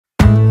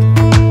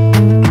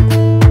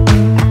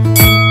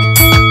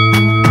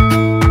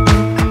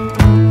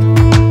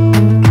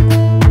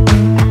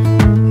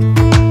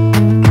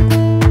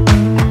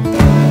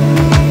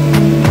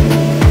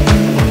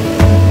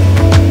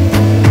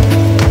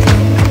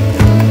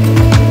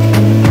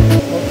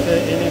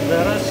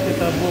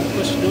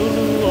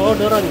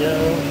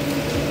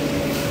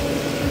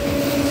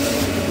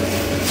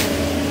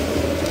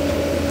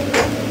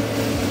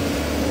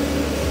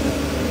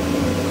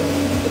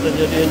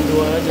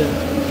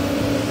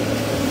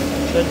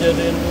Kita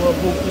jadiin 2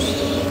 bungkus.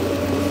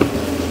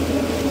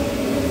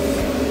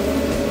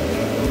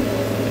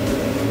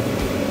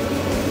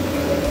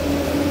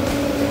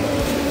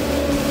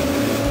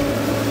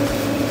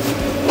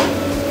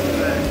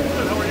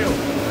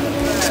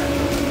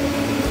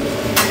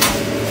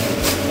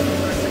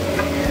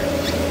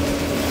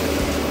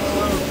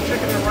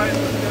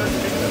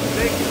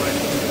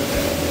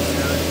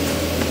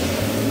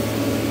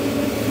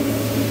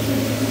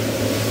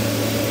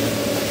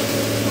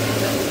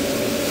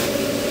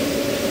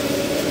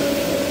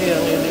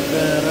 Yang ini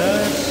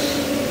beres.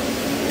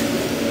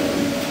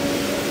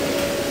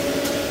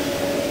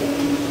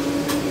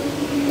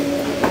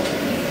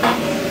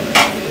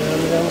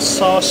 Dan yang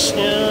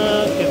sausnya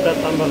kita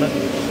tambah lagi.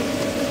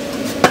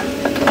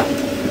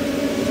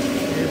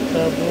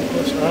 Kita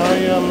bungkus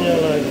ayamnya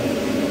lagi.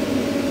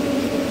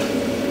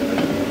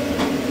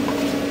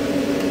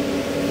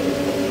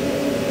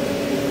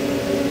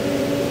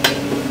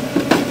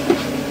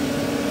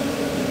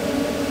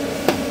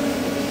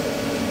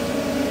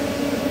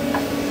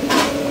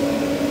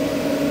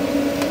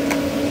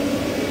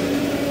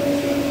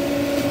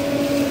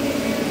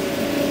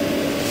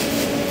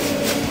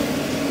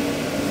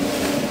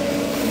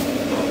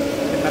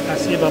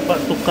 Kasih bapak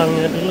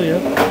tukangnya dulu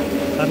ya,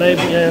 karena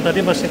ibunya yang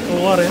tadi masih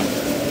keluar ya.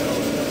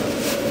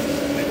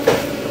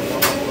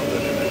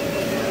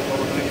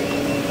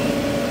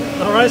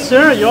 Alright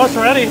sir, yours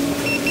ready.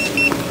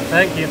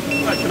 Thank you.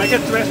 Can I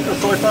get 2 extra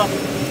soy sauce?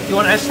 You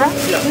want extra?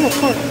 Yeah. Of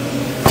course.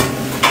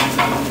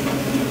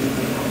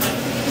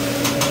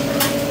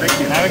 Thank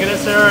you. Have a good day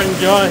sir,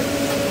 enjoy.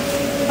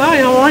 Hi,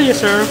 how are you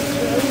sir?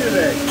 How are you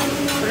today?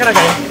 What can I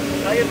get?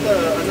 Can I get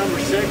the number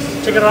 6?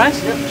 Chicken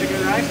rice? Yep, chicken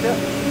rice, yep.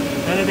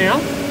 Anything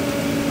else?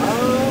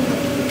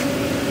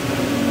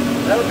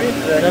 That would be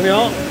today. That'll be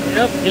all?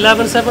 Yep,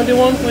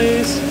 1171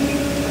 please.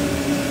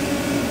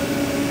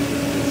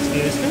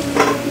 Excuse me.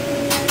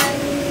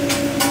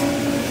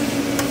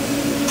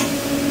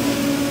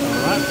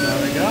 Alright, there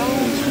we go.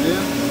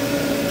 Yeah.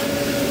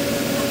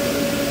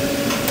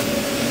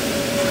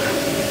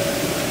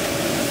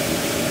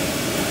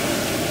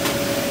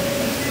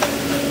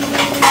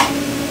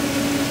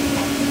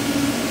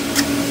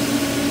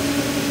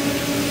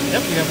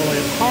 Yep, you have all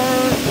your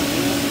card.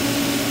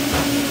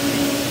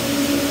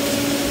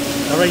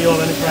 Alright, you all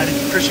ready?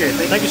 Appreciate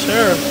it. Thank you,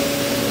 sir.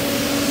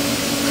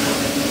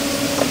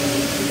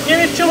 Give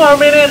me 2 more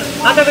minutes.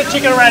 I got the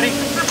chicken ready.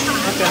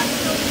 Okay.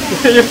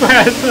 You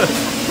fast.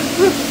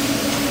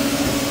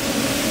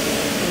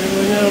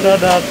 Ibunya udah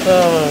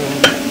datang.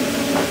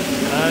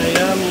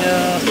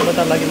 Ayamnya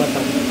sebentar lagi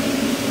matang.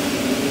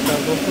 Kita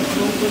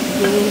bungkus-bungkus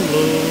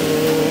dulu.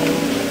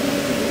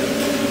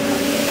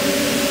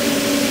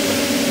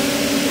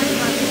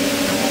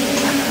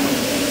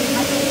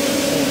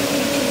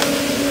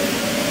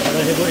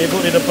 Ada ibu-ibu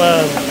di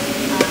depan.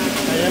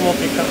 Saya mau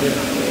pick up dia.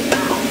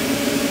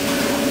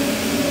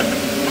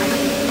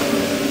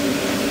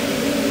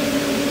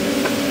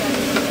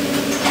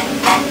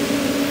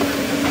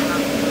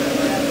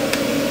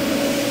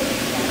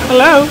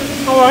 Hello,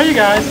 how are you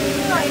guys?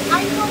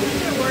 I told you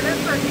to order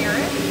for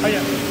Garrett. Oh yeah.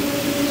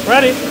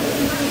 Ready?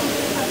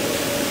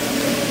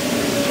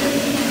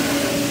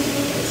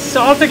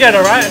 So all together,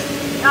 right?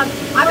 I'm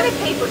gonna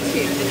pay for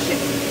 2, the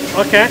chicken.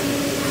 Okay.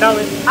 Tell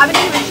me. I'm gonna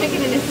do a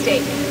chicken and a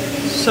steak.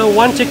 So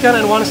 1 chicken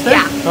and 1 steak?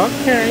 Yeah.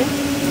 Okay.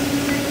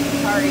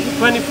 Sorry.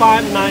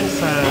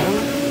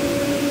 $25.97.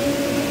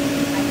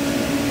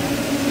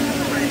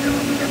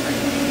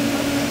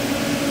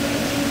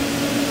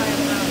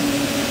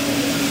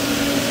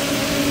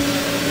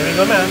 Here you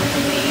go, man.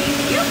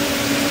 Thank you.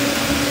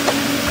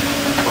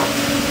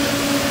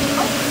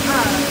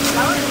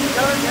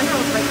 Dollar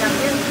General's right down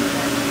here.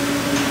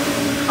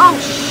 Oh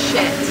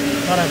shit!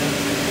 Whatever.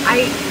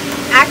 I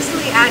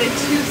actually added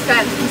 2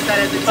 cents instead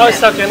of the 10. Oh,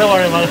 it's okay. Don't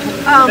worry about it.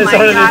 Oh It's my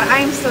already- god,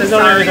 I'm so it's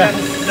sorry. already done.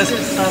 This Let's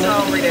is turn it.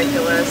 so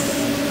ridiculous.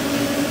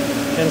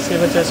 Can you see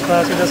what just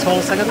fast? You just hold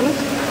a second, please.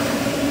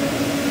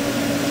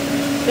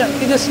 Yeah,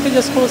 you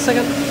just hold a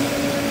second.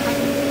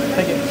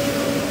 Thank you.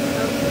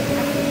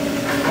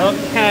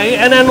 Okay,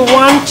 and then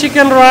 1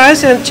 chicken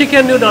rice and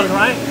chicken noodles,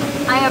 right?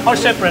 I have Or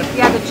separate?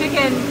 Yeah, the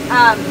chicken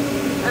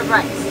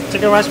rice.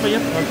 Chicken rice for you?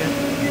 Okay.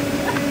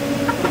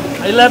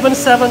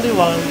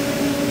 1171.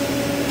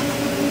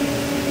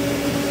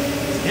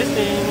 Excuse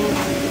me.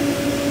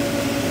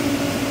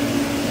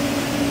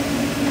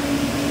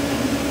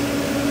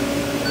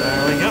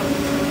 There we go.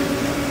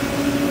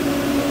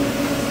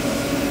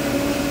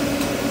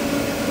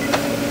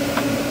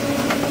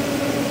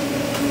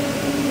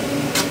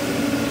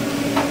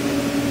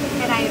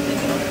 And I have the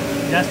noodles.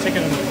 Yes,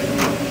 chicken noodles.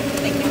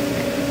 Thank you.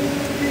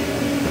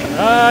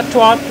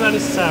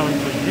 12.27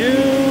 for you.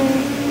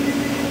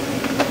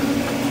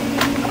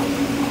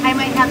 I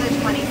might have the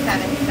 27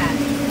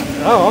 cents.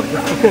 Oh,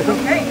 okay.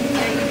 Okay,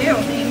 there you do.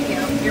 Thank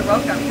you. You're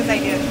welcome, because I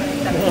did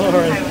 27 cents. All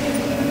right.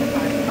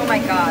 Oh my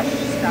gosh,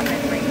 stop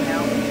it right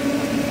now.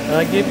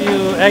 I give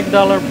you $8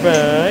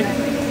 bag.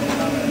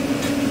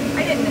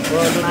 I didn't think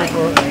Well, they looking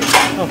would.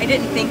 for- oh, I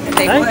didn't think that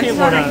they Thank would. you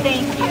for that.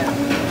 Thank you. I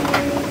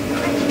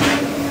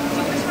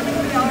just want to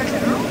go to Dollar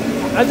General.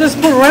 I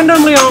just put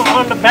randomly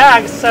on the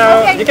bag, so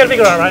Okay. you can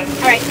figure out, right?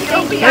 All right,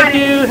 thank you. Thank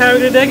you. Have a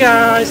good day,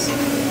 guys.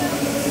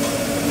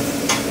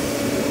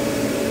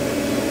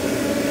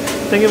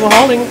 Thank you for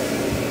holding.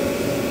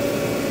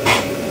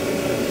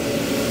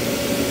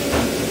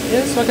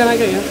 Yes, what can I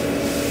get you?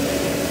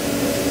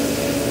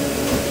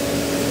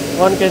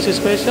 1 KC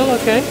special,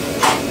 okay.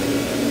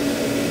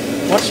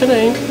 What's your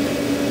name?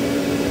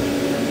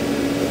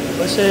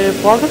 What's it,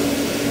 Parker?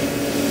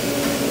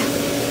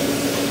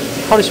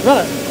 How do you spell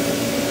it?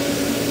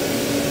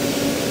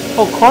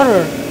 Oh,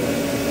 Carter.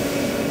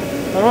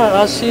 Alright,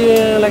 I'll see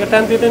you like a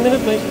 10-15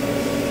 minutes, please.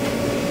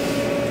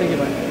 Thank you,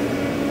 bye.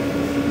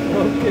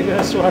 Oke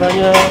guys,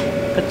 suaranya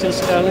kecil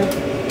sekali.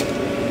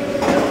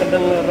 Ya,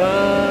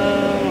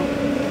 kedengeran.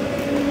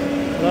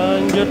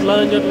 Lanjut.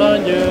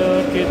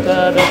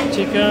 Kita ada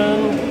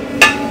chicken.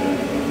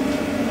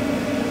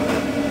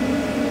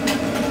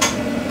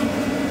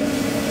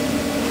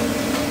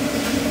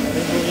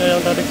 Ibunya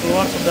yang tadi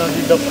keluar sudah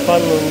di depan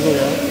nunggu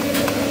ya.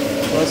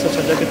 Langsung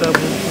saja kita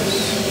bungkus.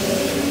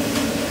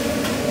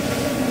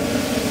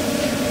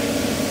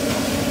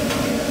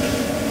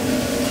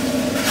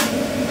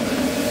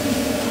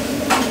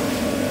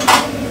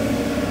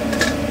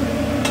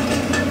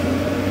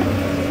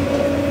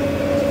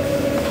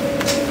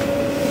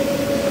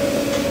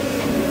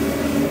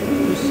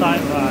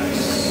 Side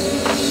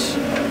rice.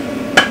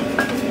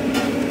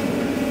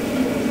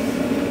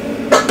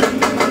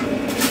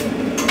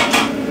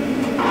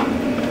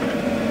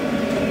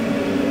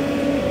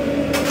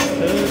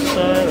 Two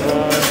side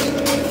rice.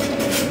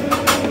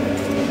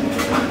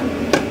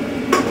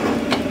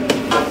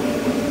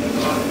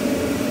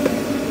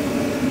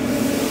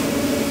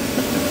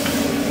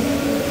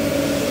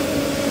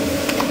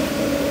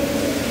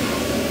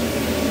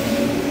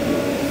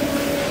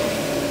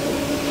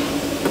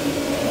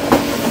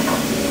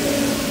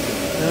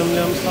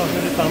 Yam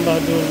sausnya ditambah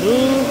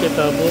dulu,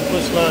 kita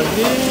bungkus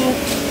lagi.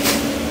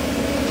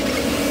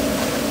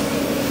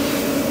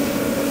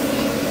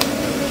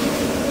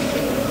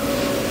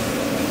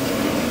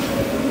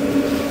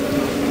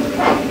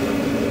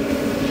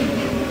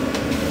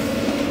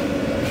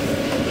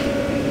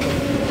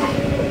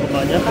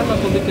 Kebanyakan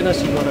aku bikin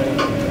nasi goreng.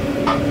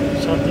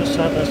 Satu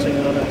set nasi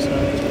goreng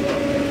satu.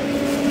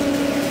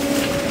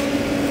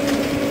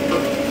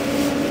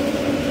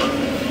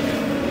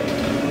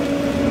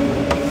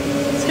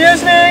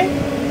 Excuse me.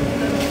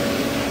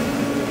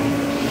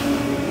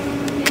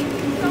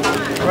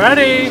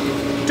 Ready.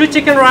 2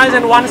 chicken rice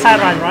and 1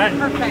 side rice, right?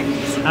 Perfect.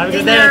 Have a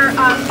good Is day. there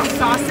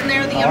sauce in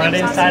there? The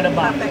Already yummy sauce? inside the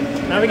box.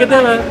 Perfect. Have a good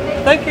day, man.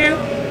 Thank you.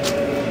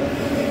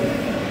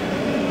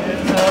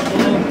 Kita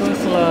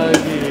bungkus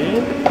lagi.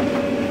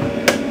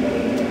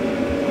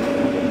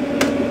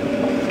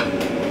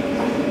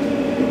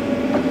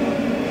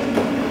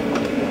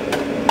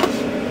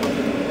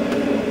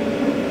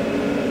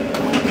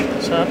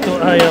 Satu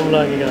ayam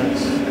lagi,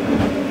 guys.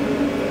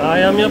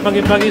 Ayamnya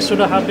pagi-pagi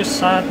sudah habis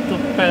 1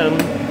 pan.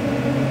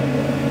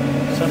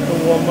 1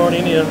 warmer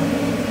ini ya.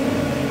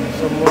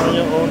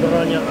 Semuanya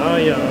orderannya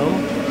ayam.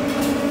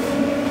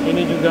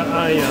 Ini juga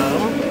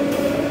ayam.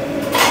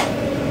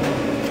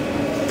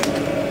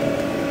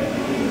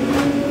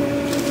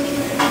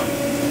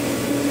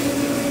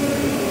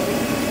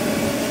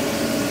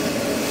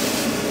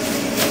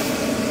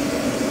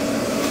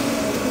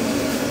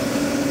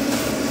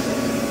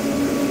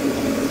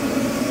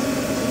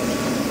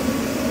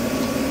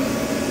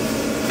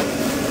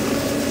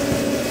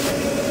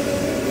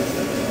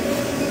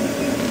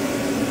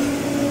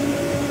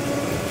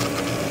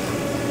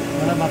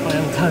 Mana bapak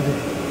yang tadi?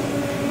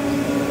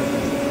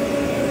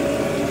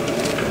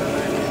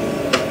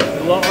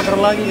 2 order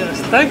lagi, guys.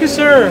 Thank you,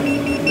 sir.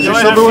 Is your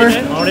silverware?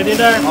 Already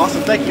there.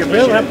 Awesome, thank you.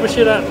 Well, I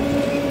Appreciate it. appreciate that.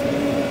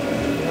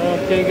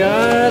 Oke,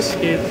 guys,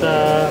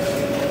 kita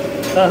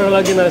taruh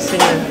lagi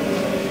nasinya.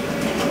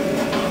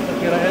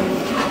 Kirain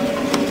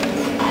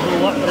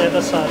 2, ternyata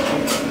 1.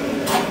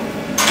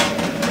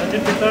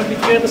 Lanjut kita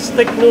bikin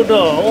steak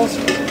noodles.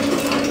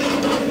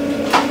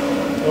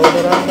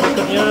 Orderan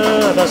berikutnya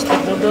ada steak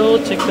noodle,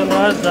 chicken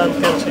rice, dan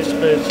KFC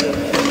special.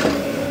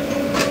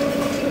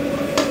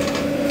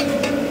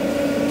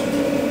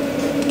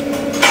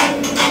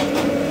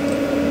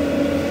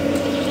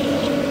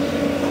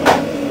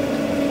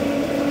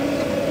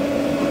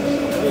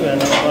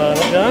 Enak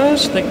banget, guys,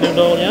 steak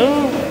noodle-nya.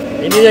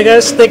 Ini ya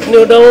guys, steak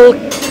noodle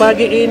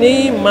pagi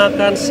ini,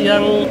 makan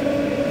siang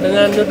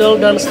dengan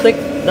noodle dan steak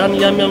dan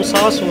yam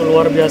saus,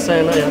 luar biasa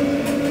enak ya.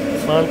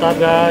 Mantap,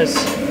 guys.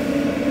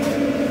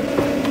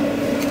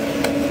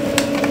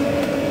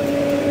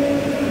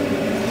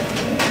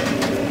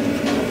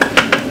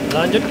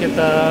 Lanjut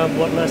kita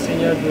buat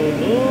nasinya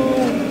dulu.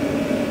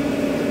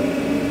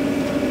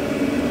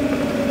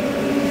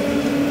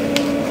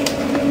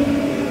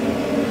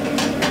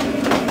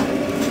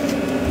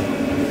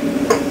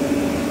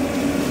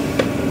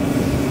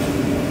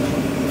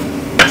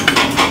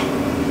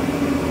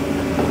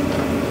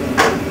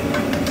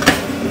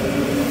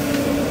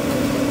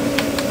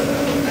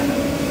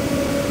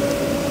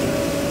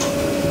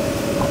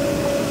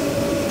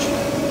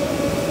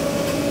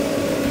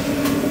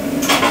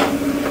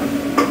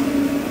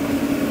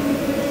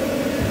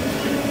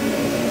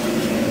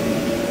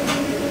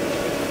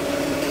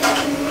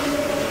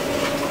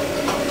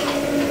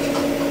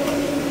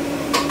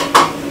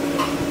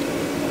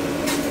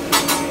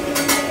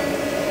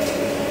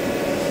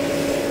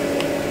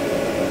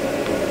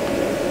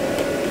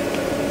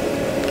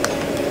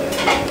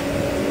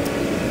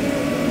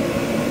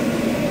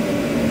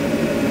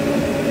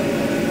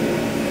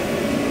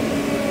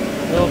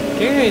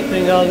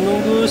 Tinggal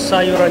nunggu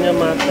sayurannya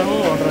matang,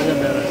 orderannya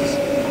beres.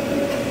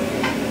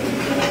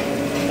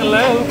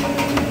 Hello,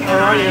 how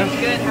are you?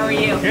 Good, how are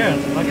you? Good.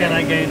 What can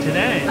I get you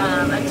today?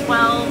 A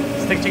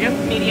 12 Steak chicken?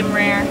 medium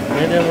rare,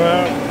 Medium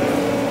rare.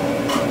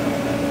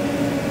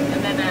 and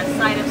then a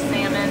side of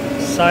salmon,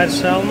 Side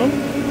salmon.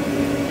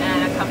 and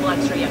a couple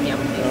extra yum yum,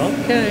 please.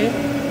 Okay.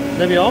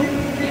 That be all?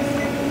 Yes.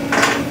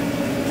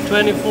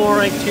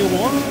 24.81.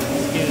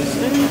 Excuse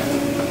me.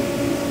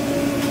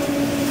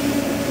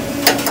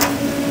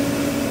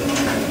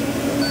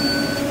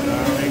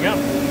 There we go.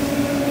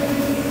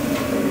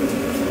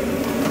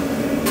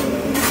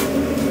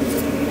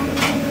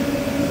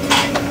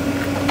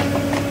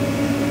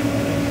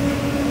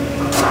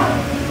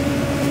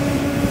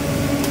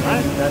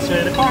 Alright, that's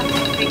ready to park.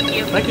 Thank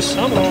you. Thank you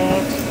so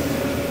much.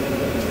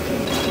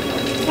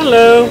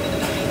 Hello.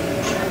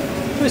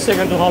 Please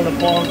second to hold the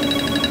phone.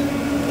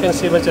 You can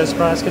see what just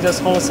price. Can you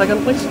just hold a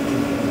second, please?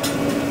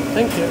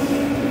 Thank you.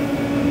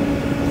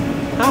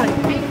 Hi.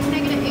 Okay,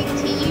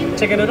 -18.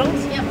 Chicken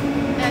noodles? Yep.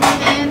 At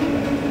 10.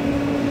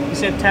 You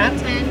said 10?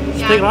 10.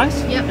 Yeah. Steak rice?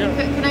 Yep.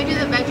 Yeah. Can I do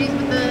the veggies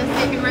with the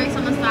steak and rice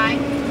on the side?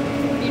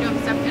 Can you do them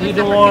separate? You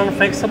don't want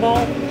flexible?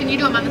 Can you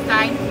do them on the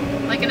side,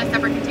 like in a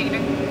separate container?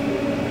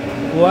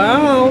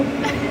 Wow.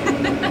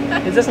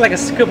 It's just like a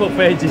scoop of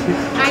veggies.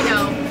 I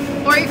know.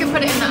 Or you can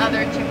put it in the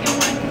other chicken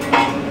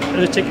one.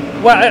 The chicken.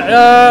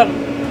 Well,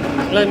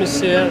 let me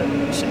see.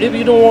 If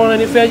you don't want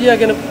any veggie, I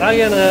can. I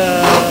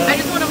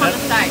just want them on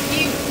the side.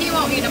 He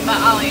won't eat them, but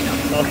I'll eat them.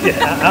 Okay,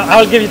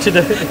 I'll give you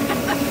today.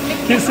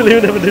 Usually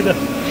we never do that.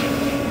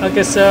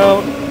 Okay,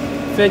 so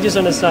veggies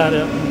on the side.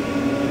 Yeah.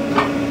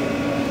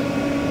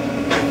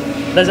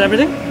 That's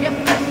everything? Yep.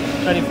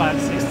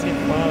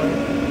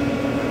 35.65.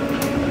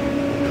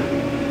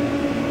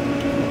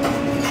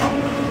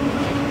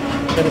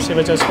 Let me see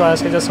what just price.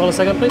 Can you just hold a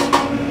second, please?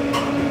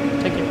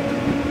 Thank you.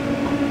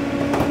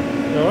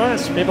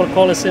 Alright, people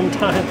call the same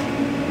time.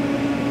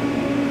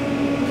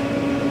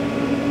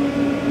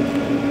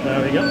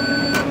 There we go.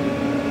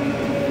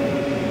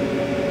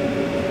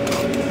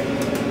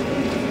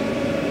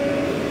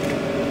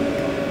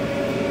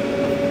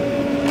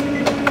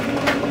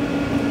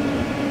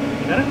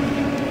 You got it?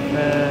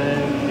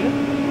 Thank you.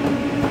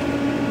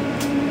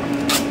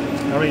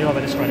 There we go,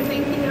 but it's ready.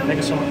 Thank you. Thank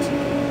you so much.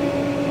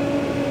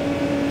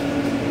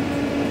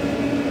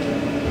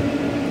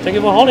 Thank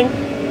you for holding.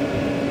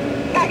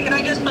 Yeah, can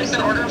I just place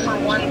an order for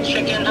one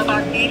chicken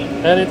hibachi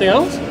Anything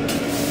else?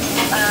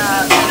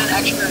 and an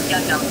extra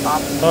yum yum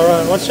sauce?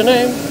 Alright, what's your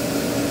name?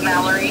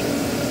 Mallory.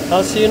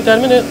 I'll see you in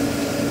 10 minutes.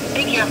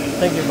 Thank you.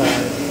 Thank you, bye.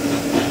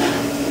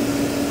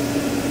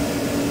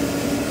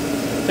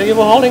 Thank you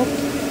for holding.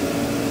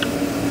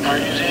 How are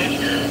you today?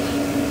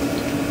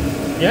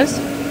 Yes?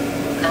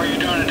 How are you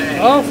doing today?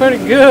 Oh, very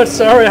good.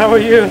 Sorry, how are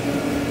you?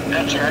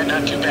 That's alright,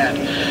 not too bad.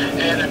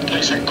 And I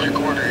place a quick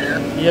order here.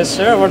 Yes,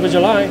 sir. What would you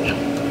like?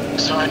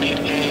 So I need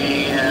a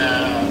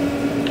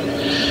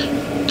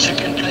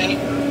chicken plate,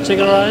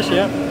 Chicken rice,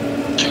 yeah.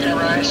 chicken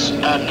rice,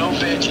 no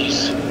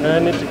veggies,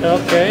 And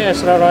okay,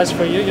 extra rice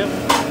for you, yeah.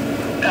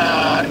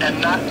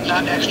 and not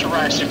extra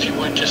rice. If you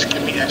would, just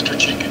give me extra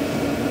chicken.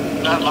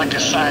 Not like a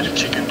side of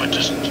chicken, but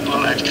just a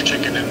little extra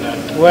chicken in that.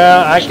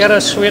 Well, I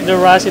gotta sweet the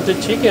rice into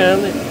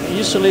chicken.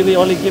 Usually we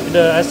only give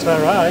the extra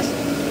rice.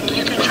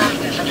 You can charge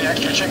me for the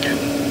extra chicken.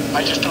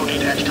 I just don't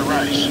need extra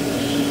rice.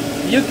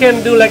 You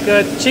can do like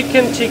a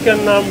chicken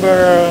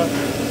number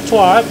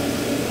 12.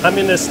 I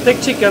mean a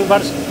steak chicken,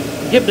 but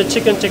give the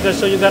chicken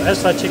so you got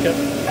extra chicken.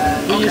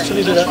 We Okay,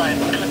 usually do that's that. fine.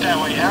 Do it that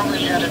way. However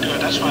you gotta do it,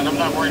 that's fine. I'm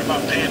not worried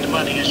about paying the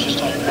money. It's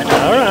just like I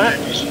All right.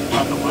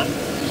 On the one.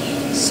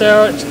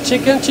 So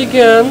chicken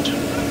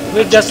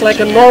with just like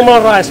a normal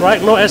rice,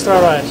 right? No extra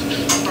rice.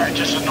 Right,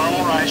 just a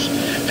normal rice,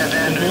 and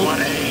then we want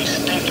a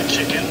steak and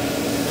chicken.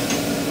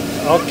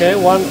 Okay,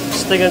 one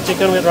steak and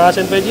chicken with rice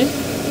and veggies.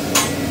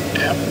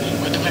 Yeah,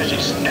 with the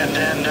veggies, and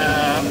then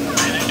I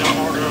need an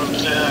order of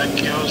the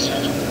gyoza.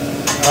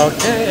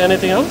 Okay,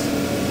 anything else?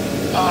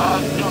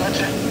 No, that's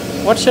it.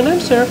 What's your name,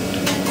 sir?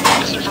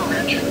 This is for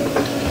Rich.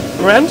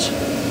 Ranch?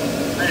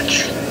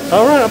 Rich.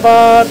 All right,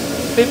 about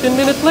 15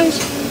 minutes, please.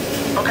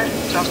 Okay,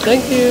 sounds good.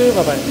 Thank you,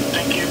 bye-bye.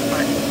 Thank you.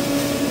 Bye.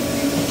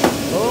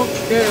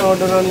 Oke,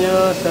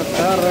 orderannya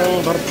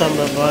sekarang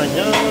bertambah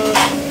banyak.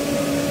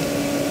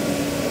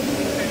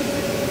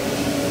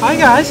 Hi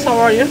guys, how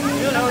are you?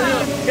 Good, how are you?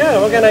 Good,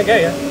 what can I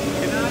get you?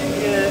 Can I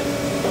get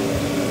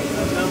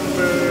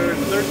number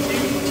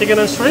 13?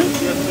 Chicken and shrimp?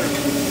 Yes, sir.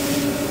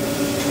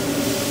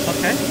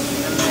 Okay.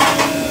 And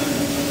then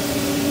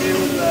we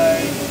would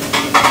like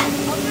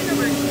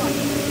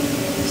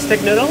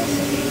Steak noodles?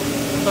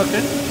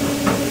 Okay.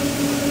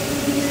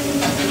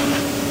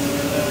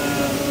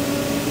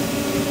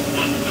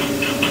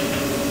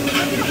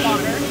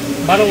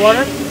 Bottled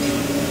water?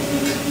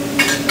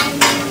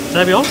 Does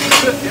that be all?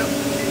 yep.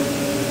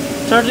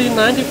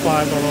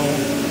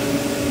 $30.95.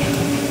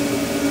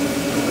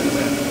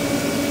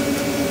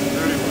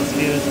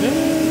 Excuse me.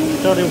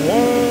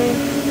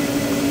 31.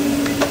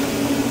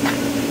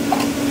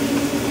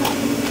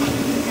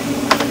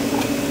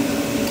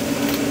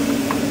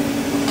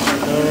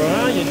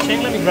 Alright, your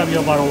you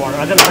a bottle of water.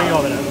 I'm gonna bring you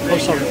over there. Oh,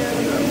 sorry.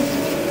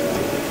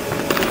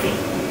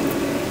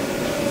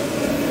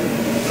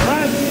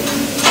 Alright.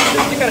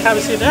 You can have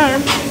a seat there.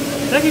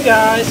 Thank you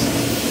guys.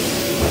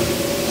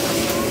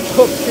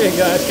 Oke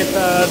guys,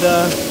 kita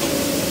ada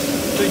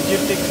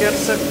 7 tiket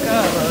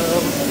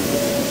sekarang.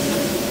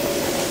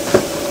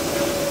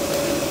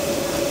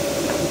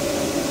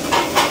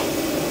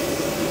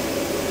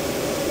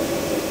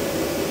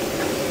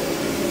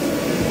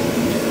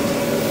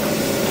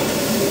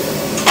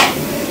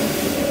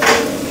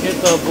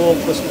 Kita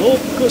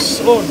bungkus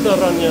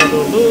orderannya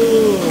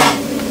dulu.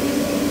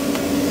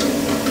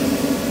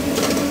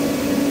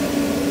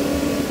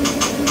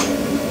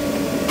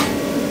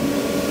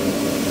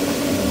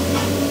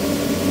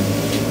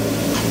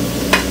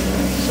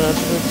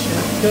 Satu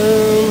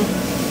chicken.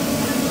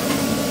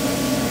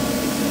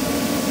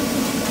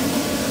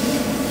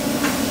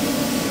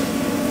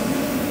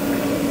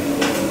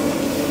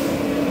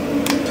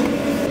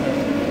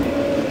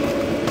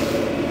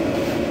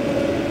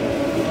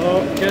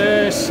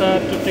 Oke,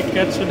 satu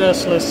tiket sudah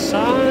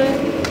selesai.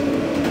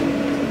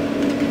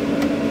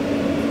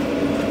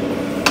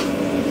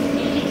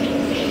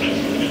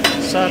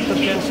 Satu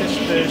Kensi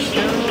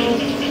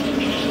spesial.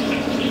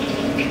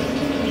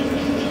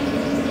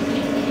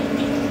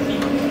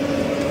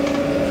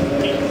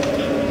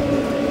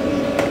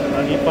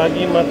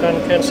 Pagi-pagi makan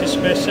Kensi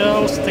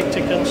spesial, steak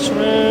chicken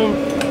shrimp.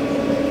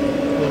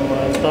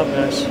 Mantap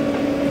guys.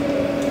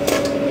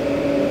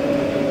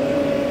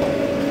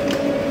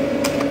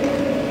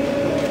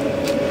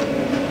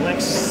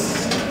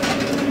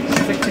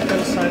 Steak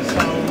chicken side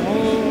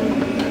salmon.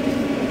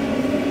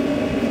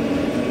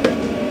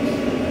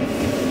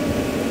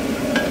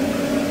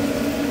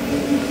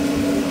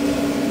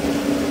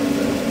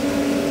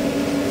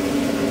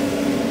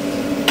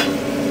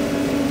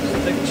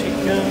 Steak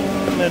chicken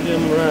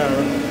medium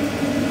rare.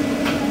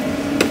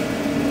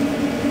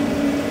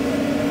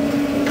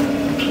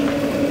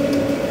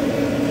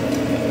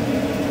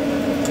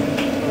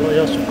 Kalau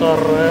yang suka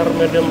rare,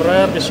 medium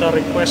rare bisa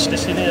request di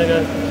sini ya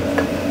guys.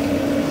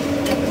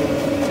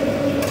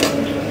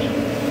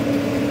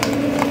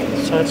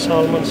 Side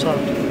salmon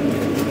satu.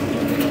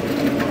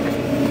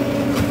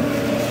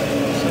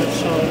 Side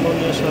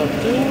salmonnya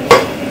satu.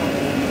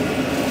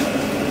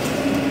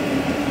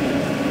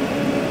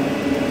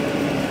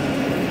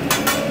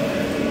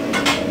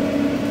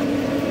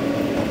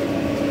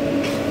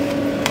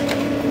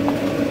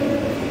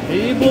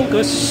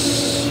 Dibungkus.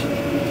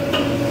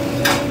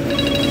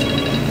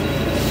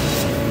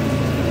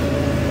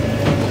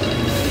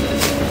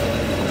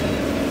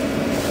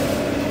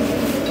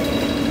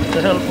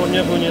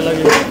 Teleponnya bunyi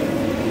lagi.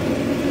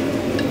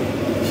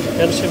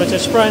 Can you see what's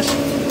its price?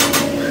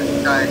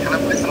 Can I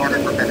place an order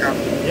for pickup?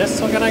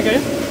 Yes, what can I get?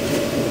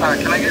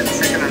 Can I get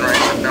chicken and rice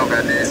with no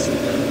veggies?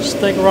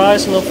 Steak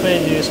rice, no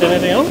veggies.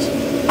 Anything else?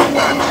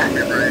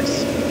 Chicken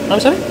rice.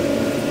 I'm sorry?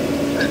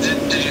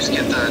 Did you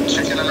get the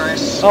chicken and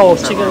rice? Oh,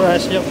 chicken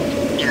rice, yep.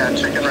 Yeah,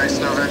 chicken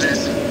rice, no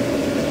veggies.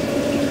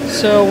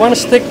 So one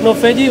steak, no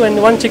veggie, and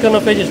one chicken,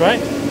 no veggies,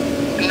 right?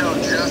 No,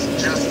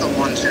 just the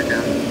one chicken.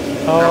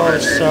 Oh, No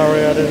veggie.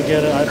 sorry, I didn't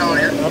get it. I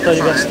thought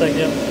you got fine. steak,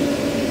 yeah.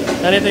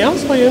 Anything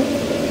else for you?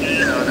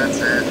 No,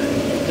 that's it.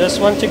 Just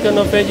one chicken,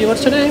 no veggie.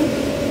 What's your name?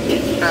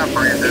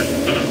 Brandon.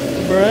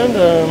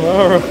 Brandon.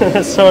 Oh,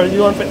 sorry, you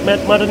want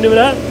Mountain Dew with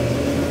that?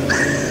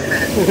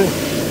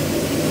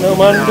 No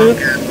Mountain Dew?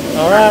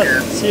 Alright,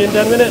 see you in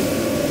 10 minutes.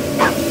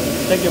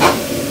 Thank you.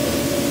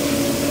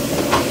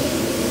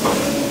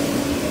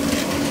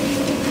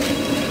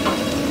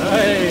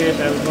 Hai,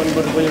 telepon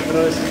berbunyi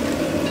terus.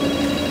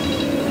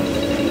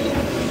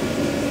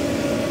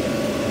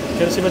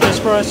 Can you see what's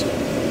price?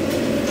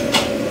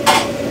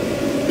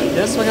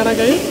 Yes, what can I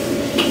get you?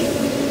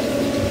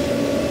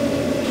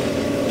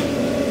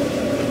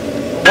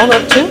 One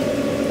or two?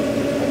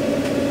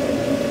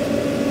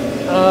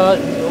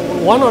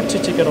 One or two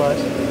chicken rice?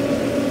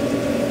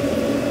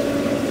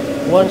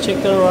 One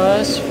chicken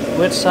rice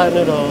with side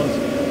noodles.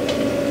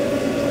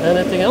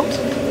 Anything else?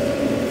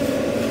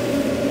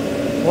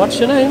 What's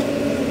your name?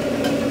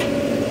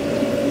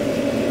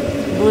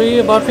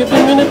 Be about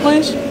 15 minutes,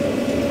 please.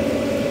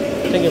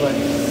 Thank you, bye.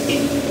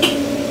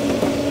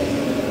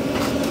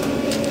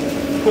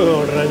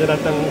 Orderannya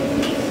datang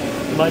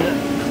banyak.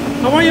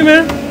 How are you,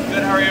 man?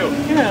 Good, how are you?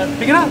 Yeah,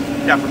 pick it up.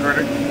 Yeah, for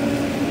Carter.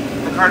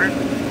 For Carter?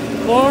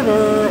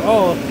 Order.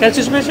 Oh,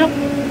 Kensi special?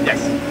 Yes.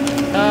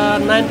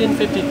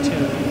 1952.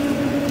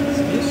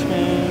 Excuse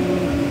me.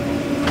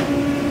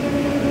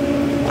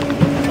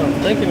 Oh,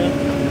 thank you, man.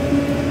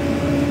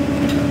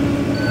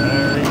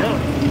 There you go.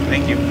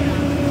 Thank you.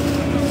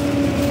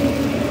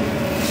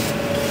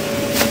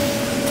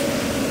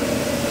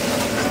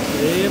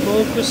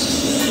 Dibungkus.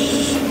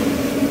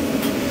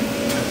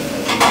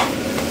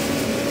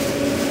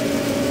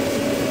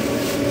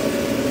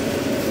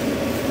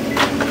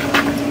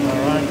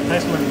 Alright,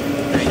 nice man.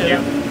 Appreciate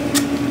it.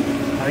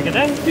 Have a good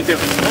day. You too.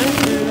 Thank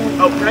you.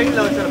 Oh, can I get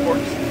another set of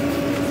forks?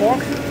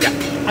 Fork? Yeah.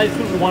 I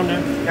put one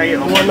there. Can I get You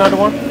home? want another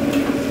one?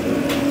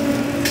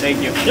 Thank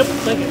you. Yep,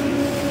 thank you.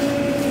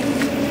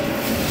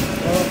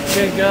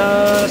 Oke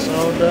guys,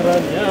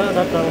 orderannya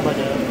datang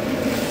banyak.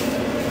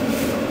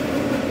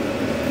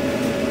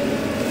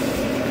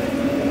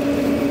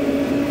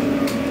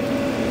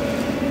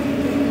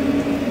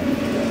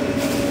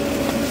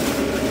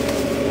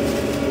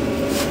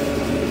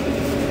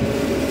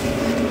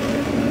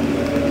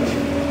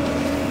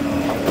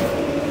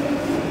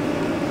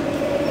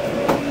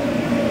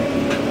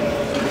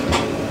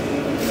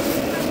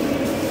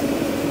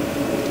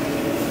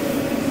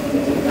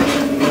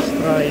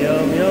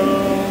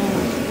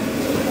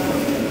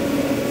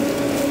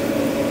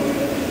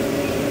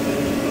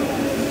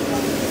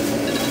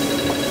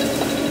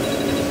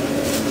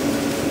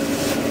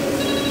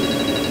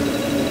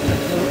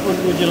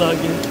 Uji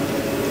lagi.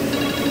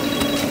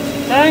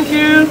 Thank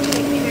you.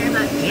 Thank you very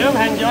much. Yep,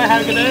 enjoy.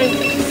 Have a good day.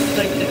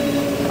 Thank you.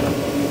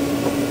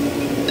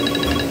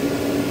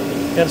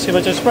 Can see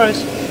much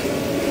price.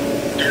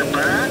 You're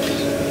back?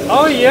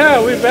 Oh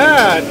yeah, we're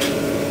back.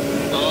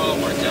 Oh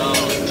my god,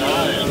 I'm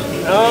dying.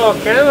 Oh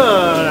come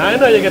on! I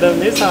know you're gonna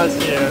miss us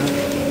here.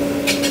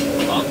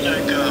 I'll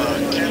take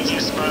a Kenzie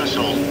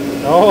special.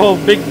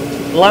 Oh, big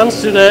lunch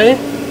today.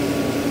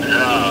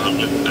 Yeah,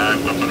 I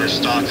better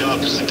stock up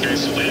just in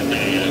case you leave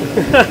me.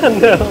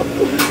 No,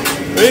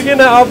 we're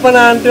gonna open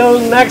until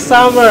next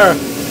summer.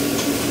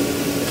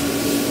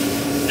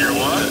 You're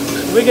what?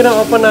 We're gonna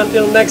open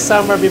until next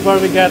summer before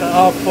we get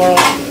off for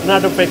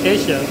another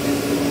vacation.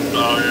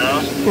 Oh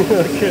yeah?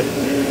 Okay.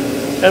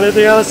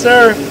 Anything else,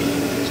 sir?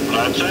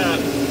 That's it.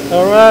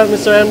 All right,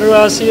 Mr. Andrew.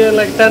 I'll see you in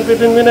like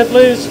 10-15 minutes,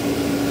 please.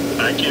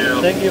 Thank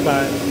you. Thank you,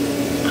 bye.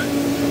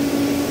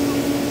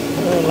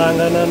 Oh,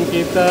 langganan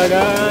kita,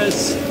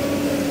 guys.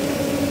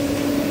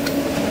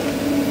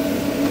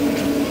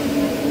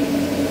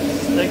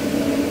 Steak.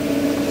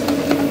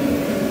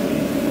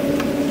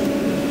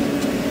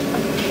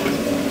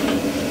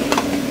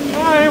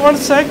 Hi, 1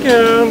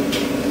 second.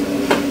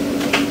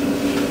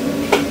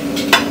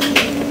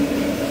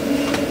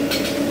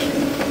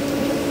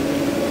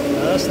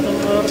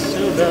 Customer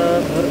sudah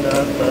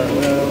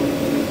berdatangan.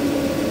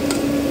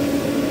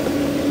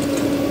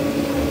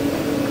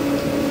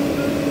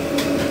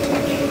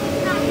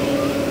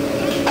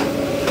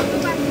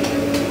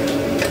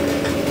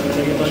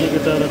 Pagi-pagi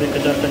kita udah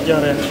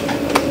dikejar-kejar ya.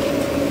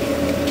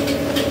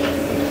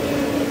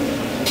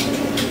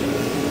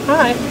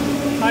 Hi.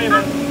 Hi,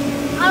 man.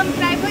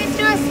 Can I please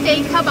do a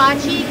steak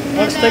hibachi?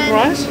 One steak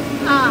rice?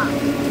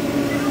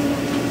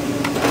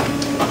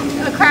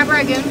 A crab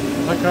ragoon.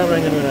 I can't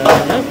bring it with that.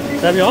 Yep.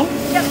 Have you all?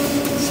 Yep.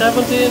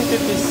 1757.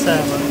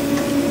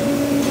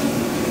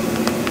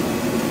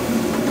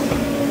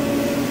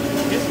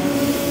 Yes.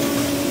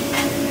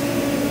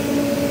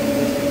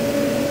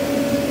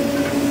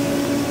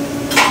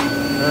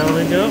 There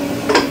we go.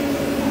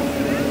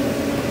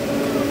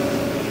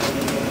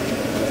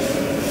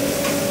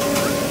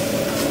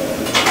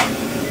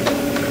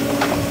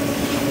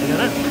 You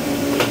got it?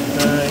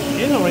 Thank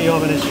you. Your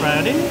oven is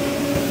ready.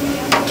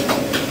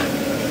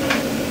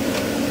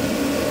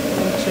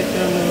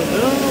 Chicken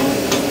noodle.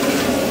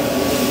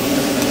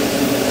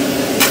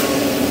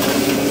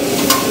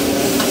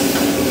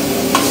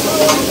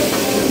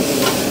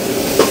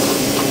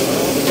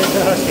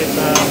 Oke,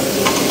 kita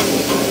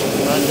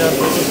belajar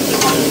dulu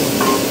sedikit.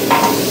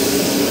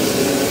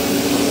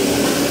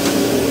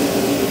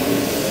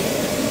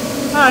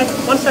 Hi,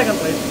 1 second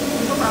please.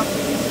 No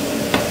problem.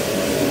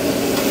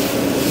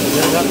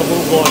 Biar nggak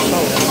keburu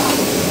gosong ya.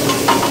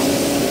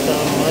 Kita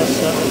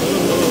masak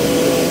dulu.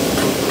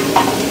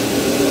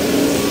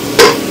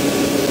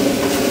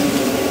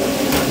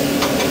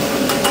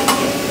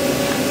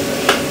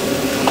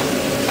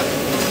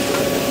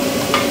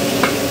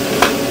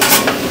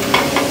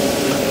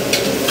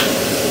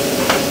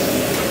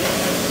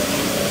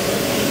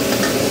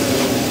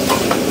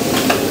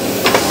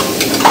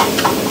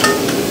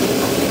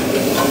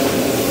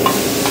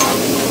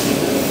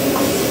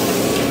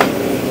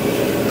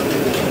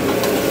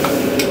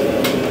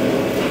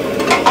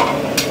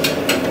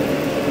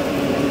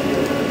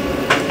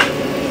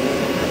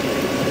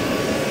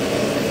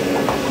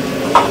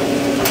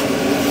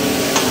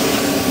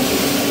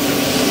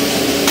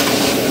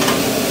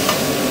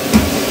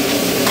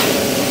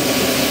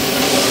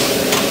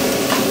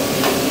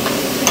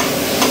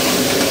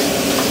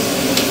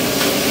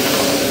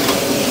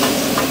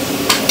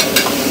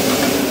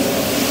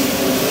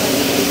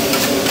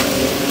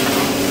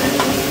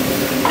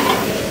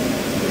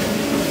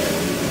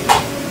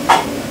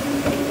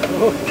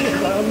 Oke,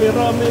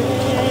 rame-rame,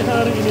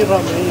 hari ini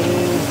rame.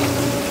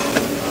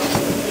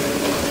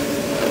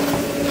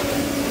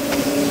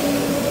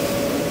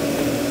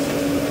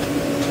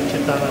 Cuci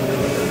tangan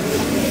dulu.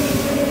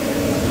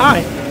 Hi,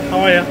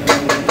 how are you?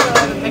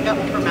 Pick up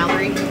for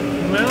Mallory.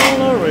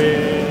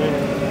 Mallory.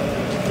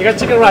 You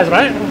got chicken rice,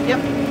 right? Yep.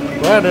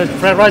 Well, the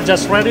fried rice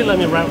just ready. Let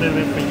me wrap it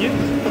for you.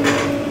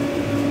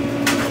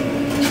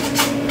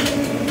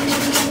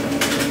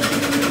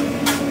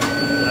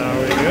 There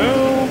we go.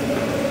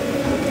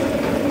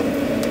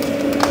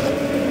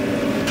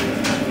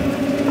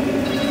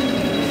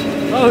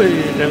 Oh,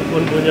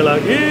 telepon punya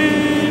lagi.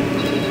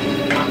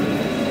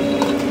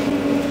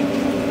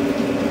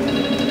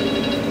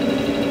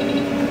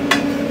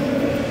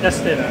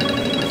 Just stay there.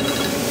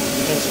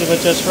 Let's see what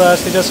just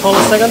rice. Can you just hold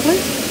a second, please?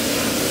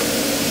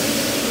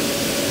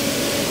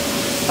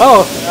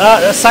 Oh,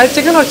 side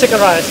chicken or chicken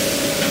rice?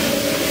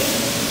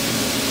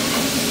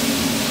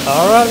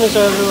 Alright,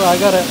 Mr. Andrew, I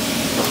got it.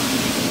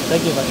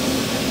 Thank you, buddy.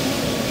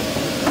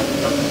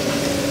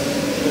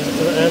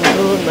 Mr.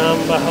 Andrew,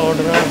 nambah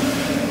orderan.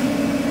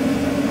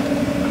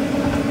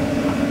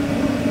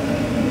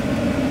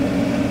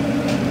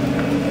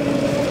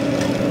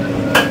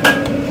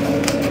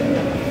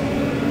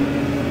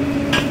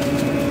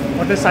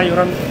 What is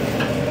sayuran?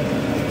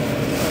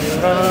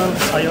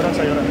 Sayuran.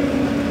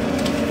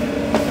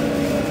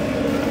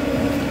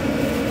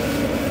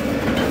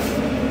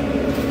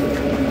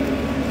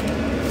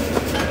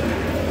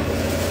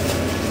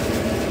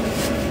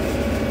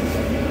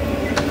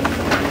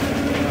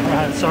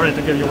 Alright, sorry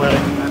to give you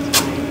waiting.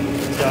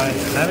 Enjoy.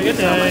 Have a good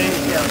day.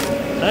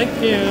 Thank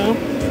you.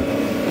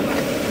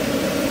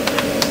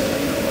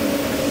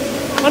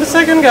 1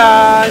 second,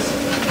 guys.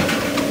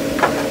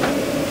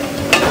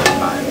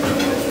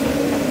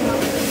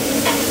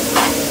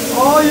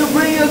 Oh, you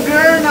bring your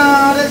girl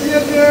now. That's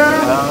your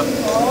girl.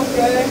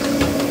 Okay.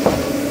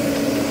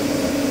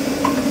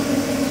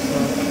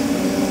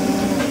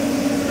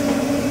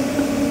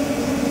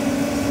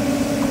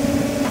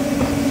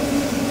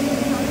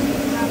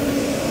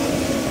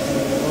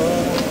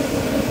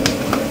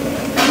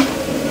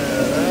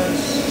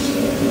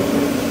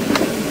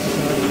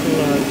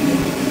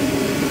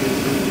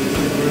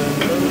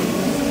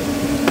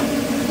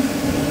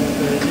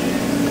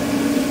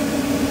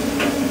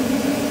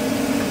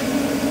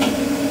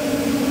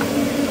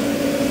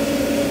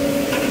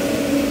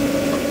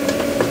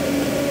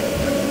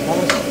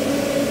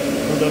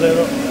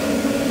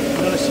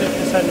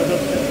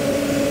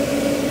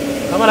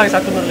 Tambah lagi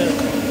satu noodle.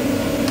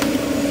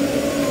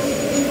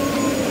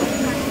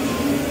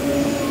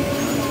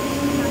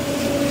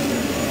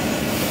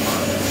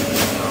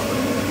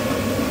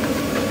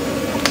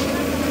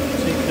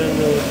 Chicken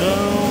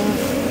noodle.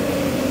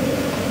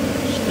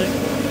 Stick.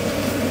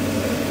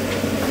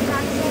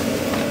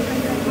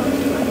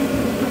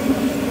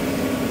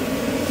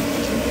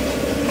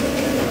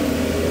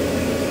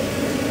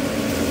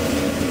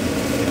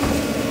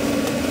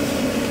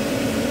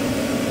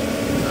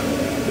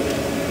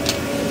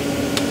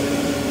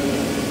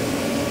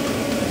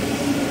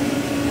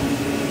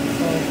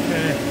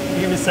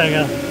 Give me a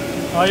second.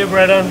 How are you,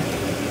 Brandon?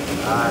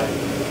 Hi.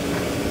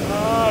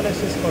 Oh, this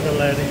is for the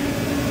lady.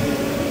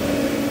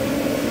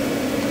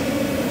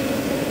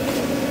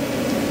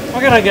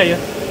 What can I get you?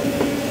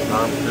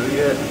 Can we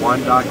get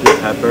 1 Dr.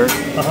 Pepper?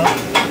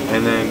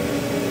 And then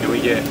can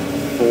we get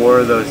 4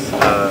 of those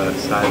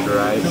sides of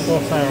rice? 2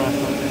 bowls of rice.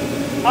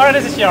 Alright,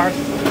 this is yours.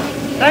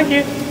 Thank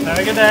you. Have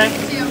a good day.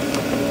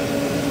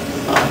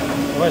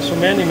 Why so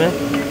many, man?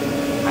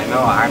 I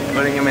know, I'm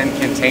putting them in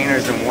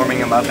containers and warming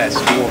them up at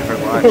school for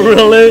lunch.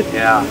 Really?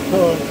 Yeah.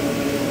 Oh.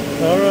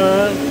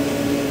 Alright.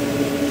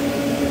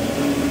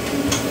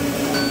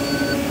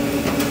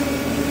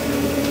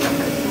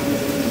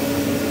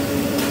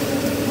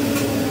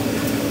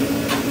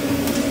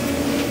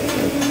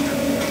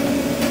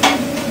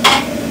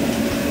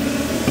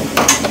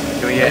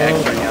 Can we get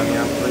extra yum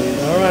yum, please?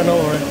 Alright, no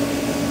worry.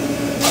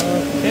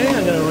 Okay,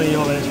 I'm gonna read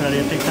over this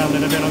ready. Take time a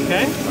little bit,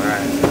 okay?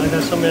 Alright. I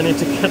got so many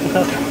to get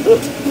now.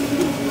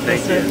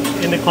 Thank you.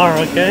 In the car,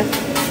 okay?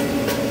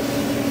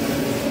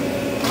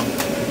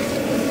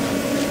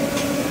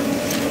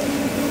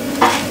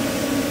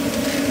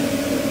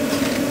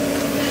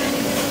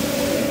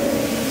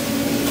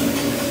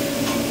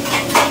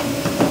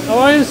 How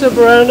are you, Sir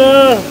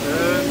Brandon?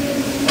 Good.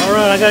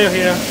 Alright, I got you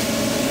here.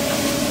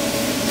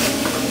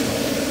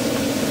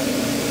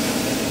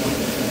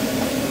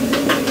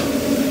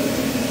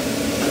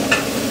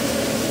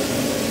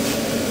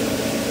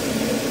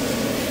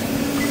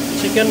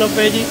 Chicken no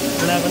veggie,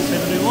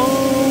 11.71.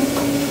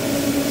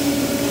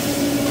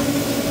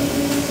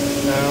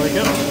 There we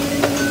go.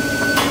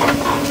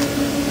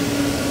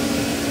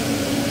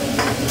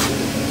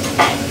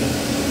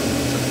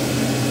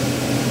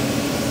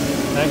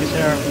 Thank you,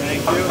 sir.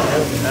 Thank you.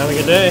 Have a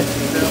good day.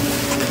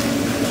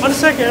 1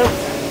 second.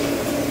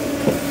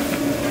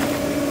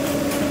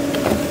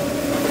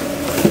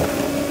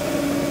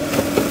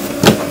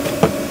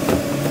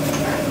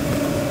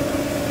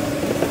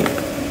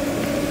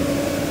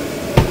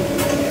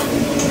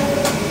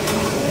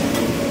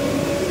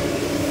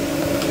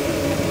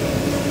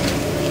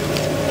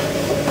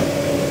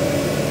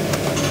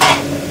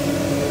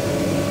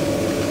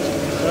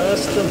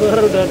 Customer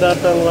udah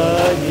datang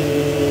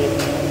lagi.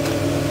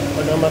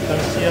 Pada makan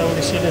siang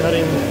di sini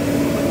hari ini.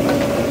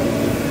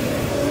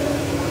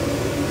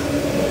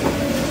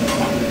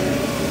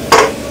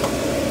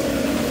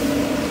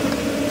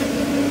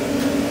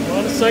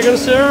 One second,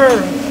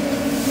 sir.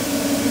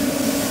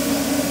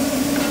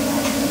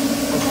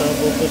 Kita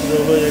bungkus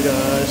dulu ya,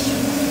 guys.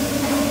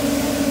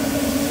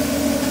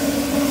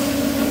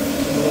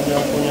 Sebelum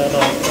yang punya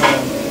datang.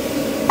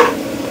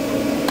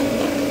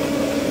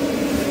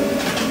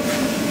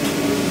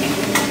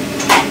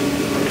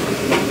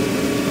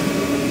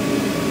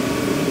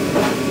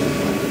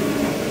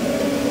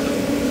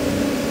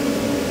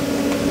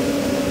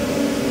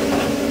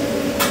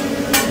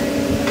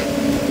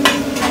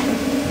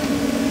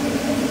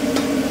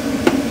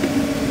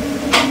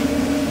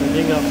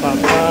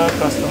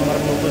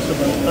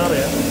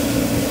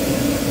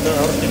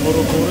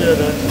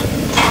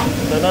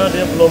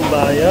 belum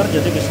bayar,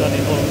 jadi bisa di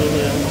hold dulu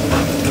ya.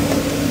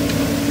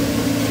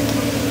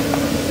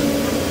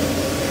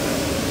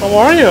 How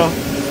are you?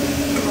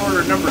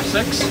 Order number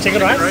 6. Chicken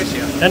rice?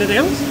 Yeah.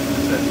 Anything else?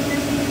 That's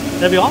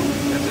it. That be all?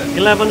 That's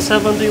it.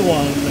 1171.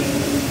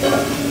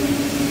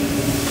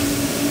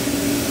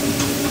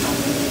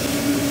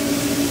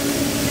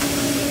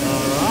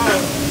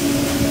 Alright.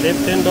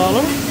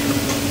 $15.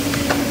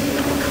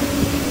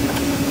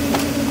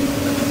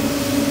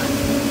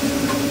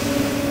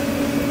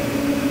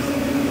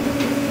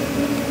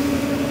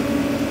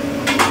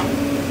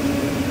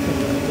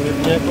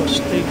 Duitnya kok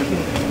sticky.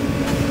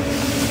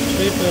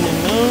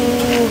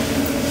 $3.29.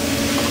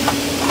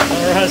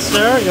 Alright,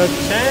 sir, your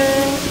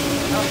change.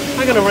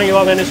 I'm gonna bring you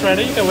up when it's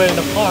ready. You can wait in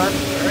the park.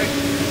 Alright.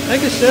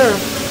 Thank you, sir.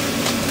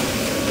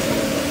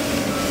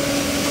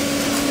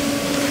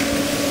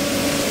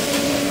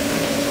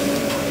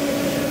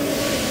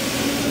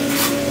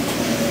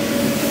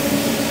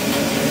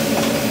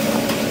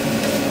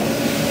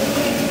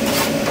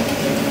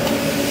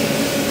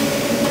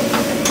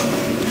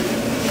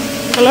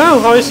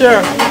 Hello, how is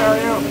sir? How are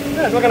you?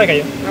 Yes, what can I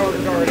get you? I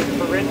ordered already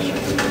for Rich.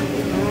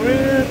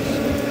 Rich.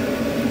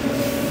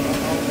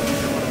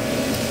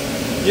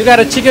 You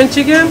got a chicken?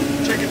 Chicken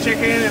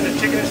and a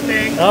chicken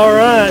steak.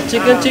 Alright,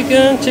 chicken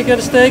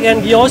steak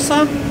and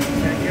gyoza?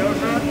 And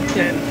gyoza.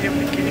 Yeah.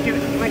 And can you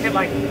make it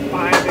like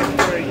 5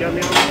 extra yum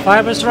yum?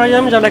 5 extra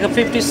yum, is that like a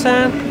 50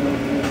 cent?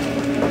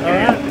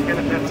 Alright. And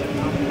a Pepsi.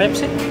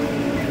 Pepsi?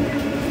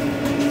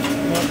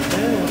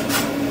 Okay.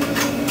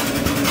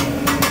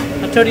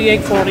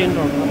 $38.40 in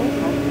total.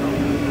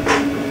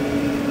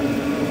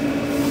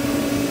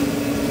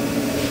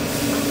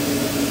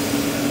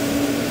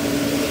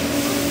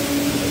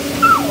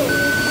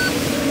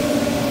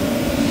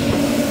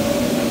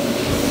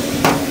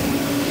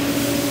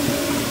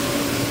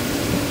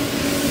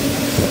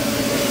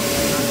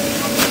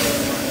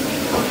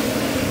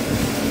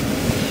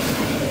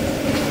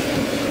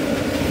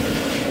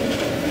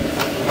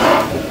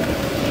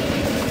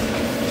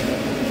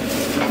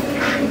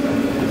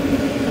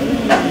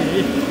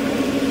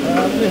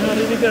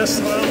 Hari ini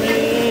guys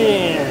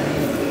rame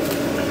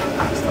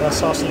setelah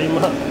saus 5.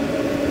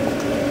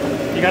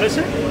 You got it,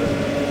 sir?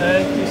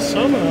 Thank you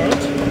so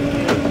much.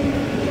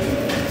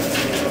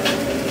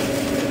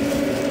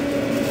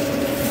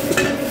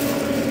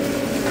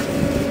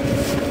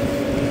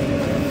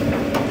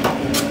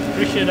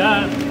 Appreciate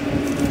that.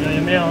 Enjoy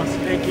your meals.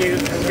 Thank you.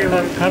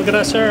 Have a good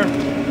night, sir.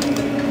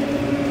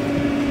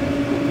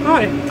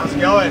 Hi. How's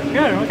it going?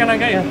 Good. What can I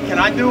get you? Can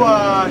I do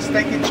a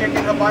steak and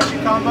chicken hibachi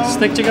combo?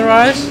 Steak chicken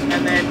rice.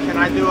 And then can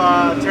I do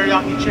a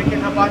teriyaki chicken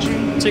hibachi?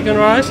 Chicken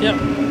rice. Yep.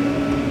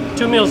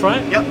 2 meals,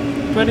 right? Yep.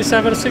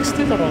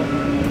 $27.60 total.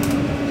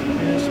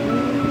 Yes.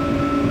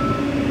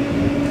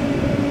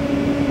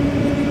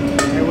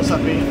 Hey, what's up,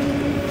 B?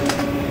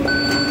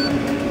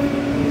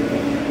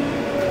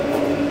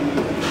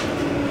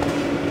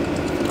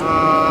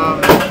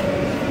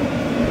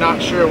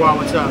 Not sure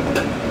what's up.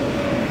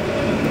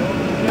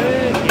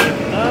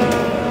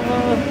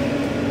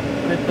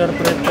 Oke, kita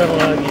prepare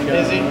lagi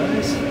guys. Busy?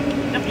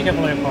 Yep, you can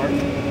play a part.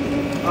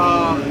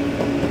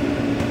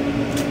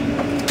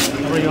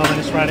 Whenever you have when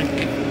it's ready.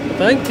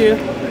 Thank you.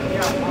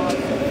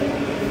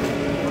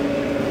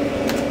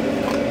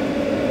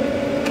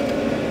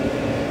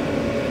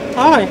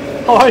 Hi,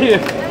 how are you?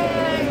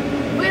 Hey,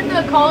 we had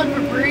to call it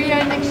for Brie.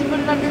 I think she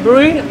put it under.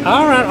 Brie?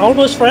 Alright,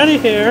 almost ready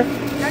here.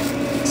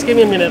 Just give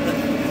me a minute.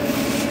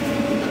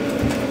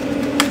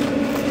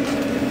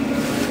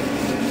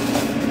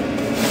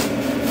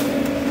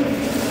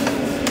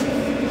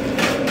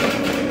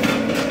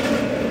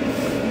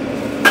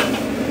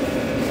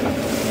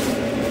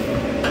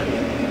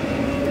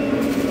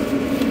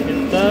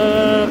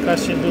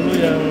 Kasih dulu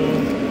yang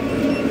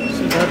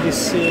sudah di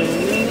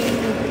sini.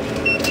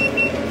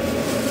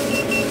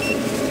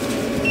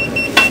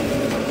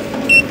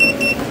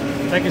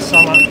 Thank you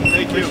so much.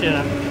 Thank you. Appreciate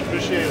it.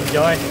 Appreciate it.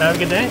 Enjoy. Have a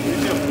good day. You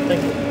too.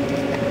 Thank you.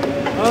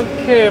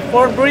 Okay,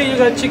 for Brie,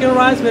 you got chicken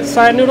rice with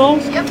side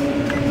noodles. Yep.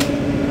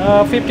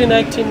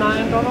 $15.89.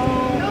 Nope.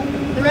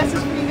 The rest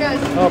is for you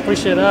guys. Oh,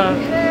 appreciate that.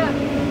 Yeah.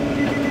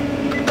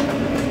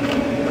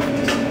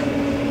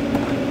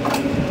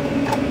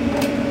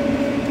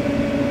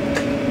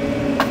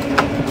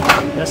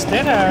 Just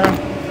stay there.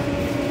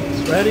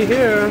 It's ready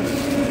here.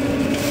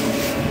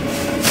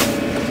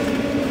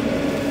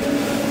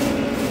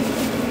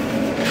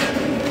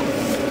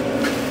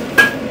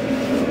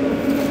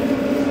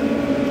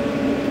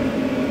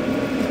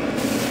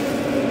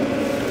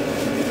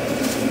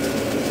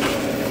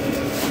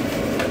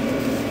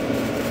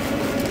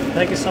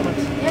 Thank you so much.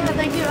 Yeah,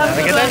 thank you. Have a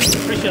good one. day.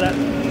 Appreciate that.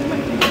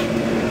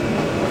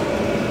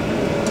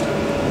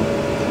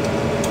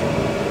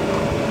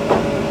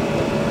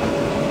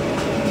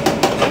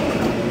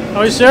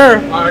 Oh, sir.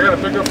 I got a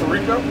pickup for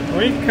Rico.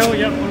 Rico,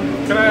 yep.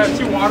 Can I have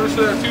 2 waters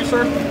for that too,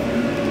 sir?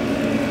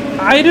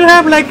 I do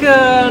have like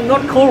a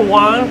not cold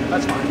one.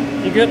 That's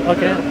fine. You good?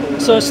 Okay.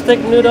 So steak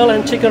noodle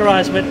and chicken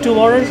rice with 2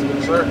 waters.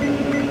 Yes, sir.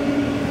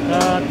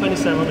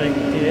 27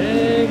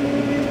 egg.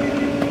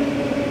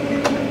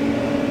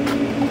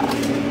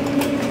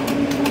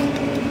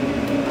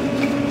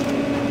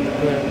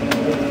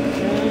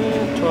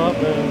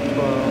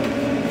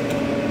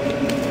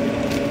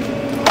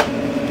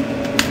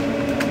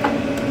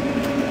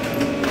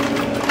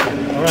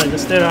 Alright,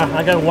 just stay there.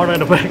 I got water in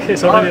the back.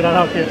 It's already run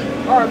out here.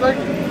 Alright, thank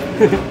you.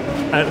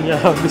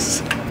 Airnya habis.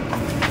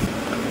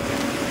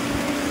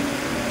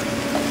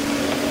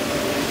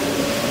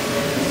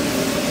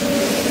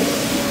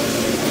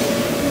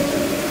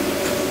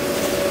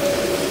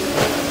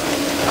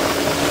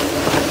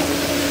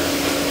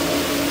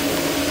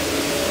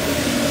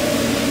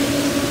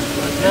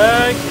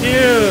 Thank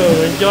you.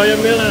 Enjoy your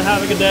meal and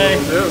have a good day.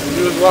 Yes,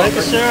 you as well. Thank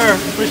you, sir.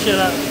 Appreciate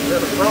that.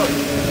 Yeah, no problem.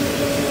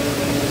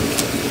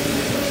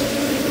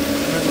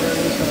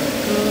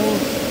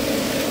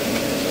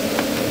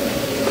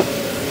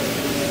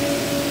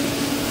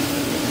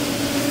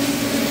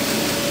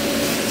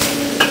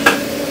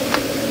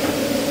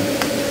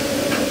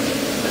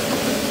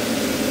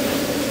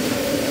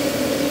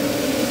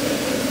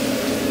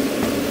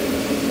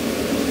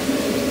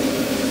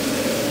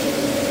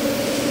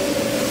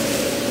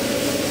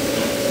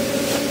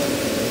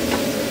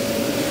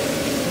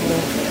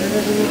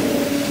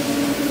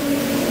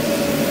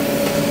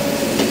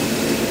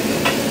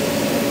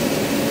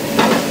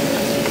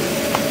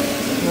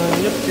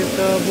 Lanjut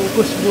kita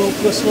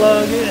bungkus-bungkus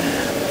lagi.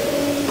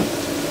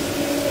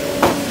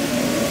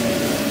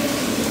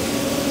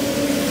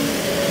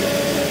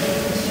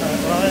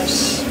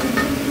 Sunrise.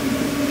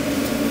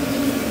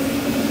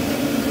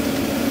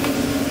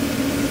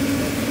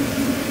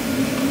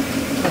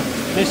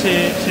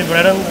 Ini si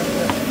Brandon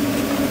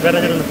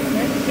aja dulu.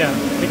 Ya,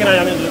 bikin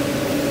ayamnya dulu.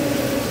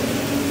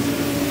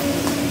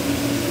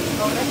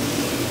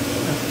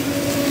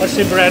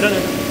 Si Brandon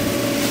itu.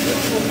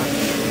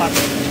 Pak.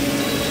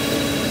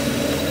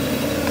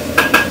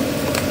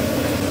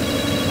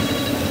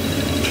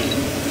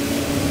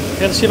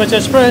 Can see much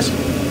express?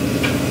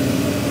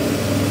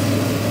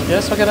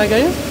 Yes, what can I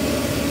get you?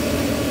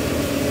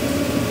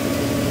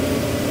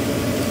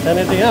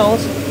 Anything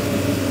else?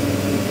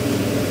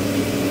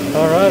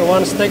 Alright,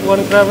 one steak,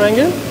 one crab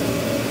rangoon.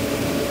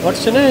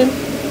 What's your name?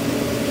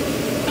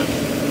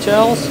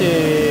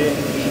 Chelsea.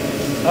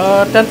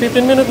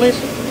 10-15 minutes, please.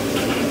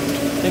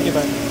 Thank you,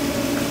 bye.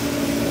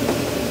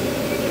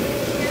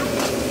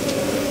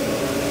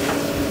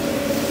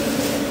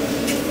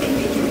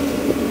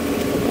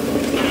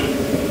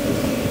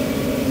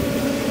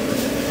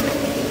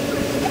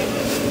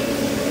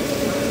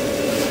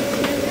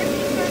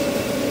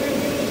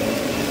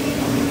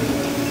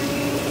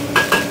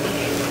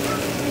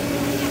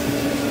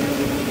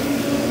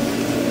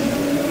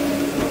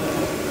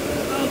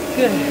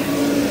 Oke,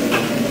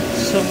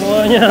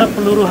 semuanya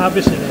peluru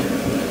habis ini.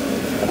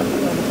 Kita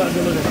buka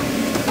dulu deh.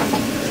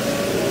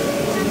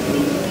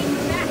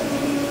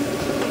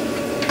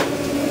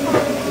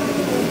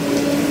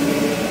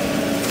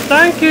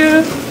 Thank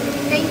you.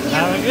 Thank you.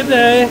 Have a good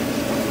day.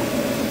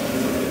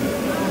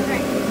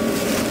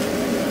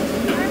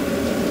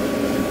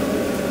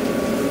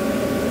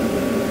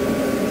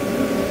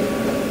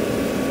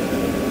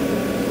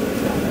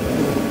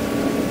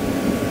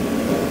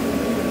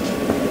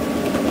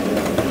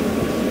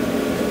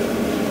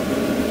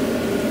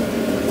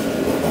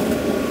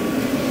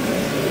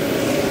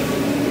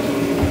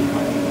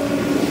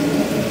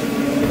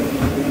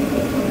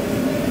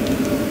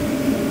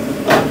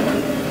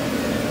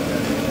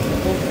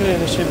 Oke,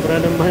 ini si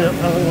Brandon banyak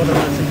banget order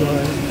nasi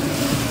goreng.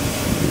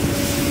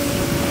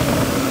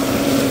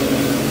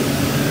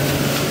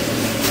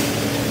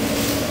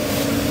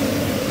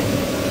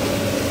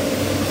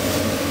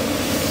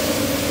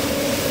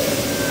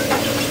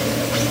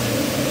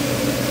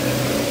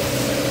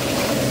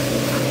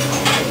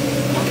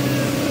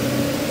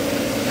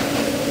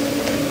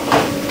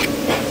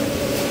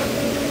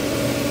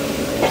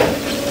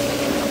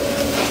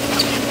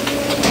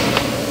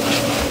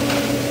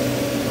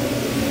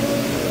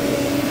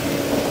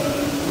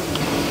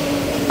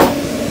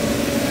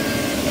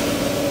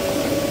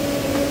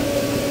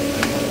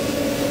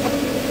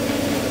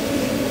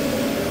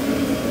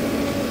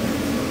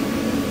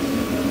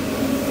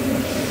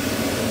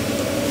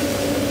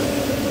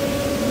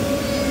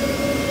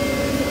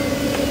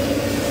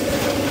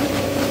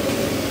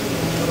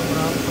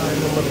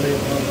 Nomor 5.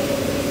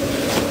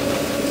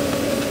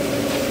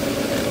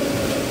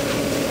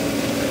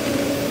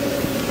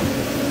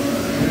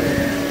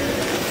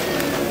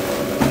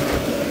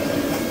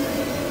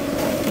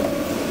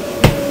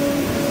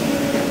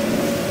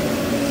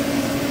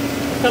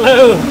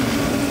 Hello.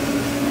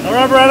 All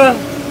right, brother.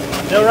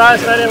 Your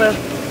ride's ready, man.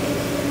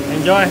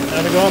 Enjoy.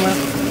 Have a go, man.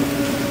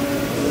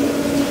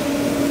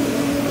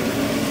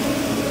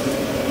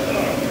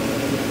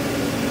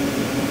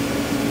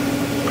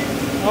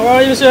 How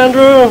are you, Sir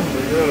Andrew?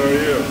 Pretty good, how are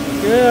you?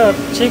 Good.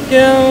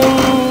 Chicken,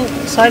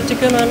 side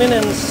chicken, I mean,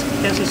 and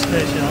Kansas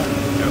special.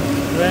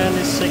 Yep.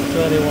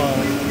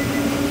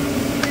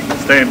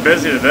 26.21. Staying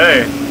busy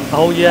today.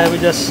 Oh yeah, we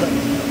just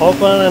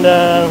opened and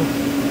a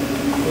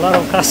lot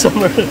of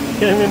customers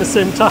came in the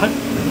same time.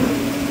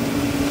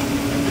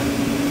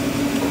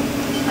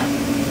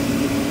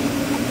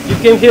 You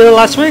came here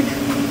last week?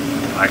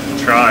 I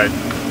tried.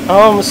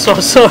 Oh, I'm so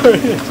sorry.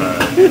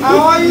 How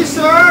are you,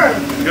 sir?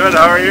 Good,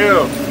 how are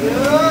you?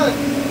 Good.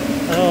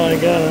 Oh my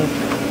god.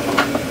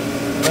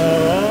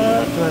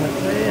 Alright,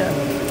 23 and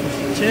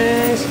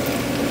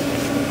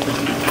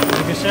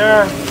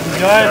sir.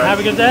 Enjoy. Have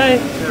a good day.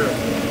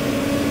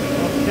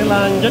 Oke,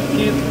 lanjut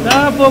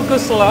kita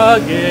bungkus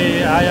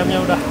lagi.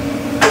 Ayamnya udah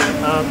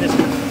habis.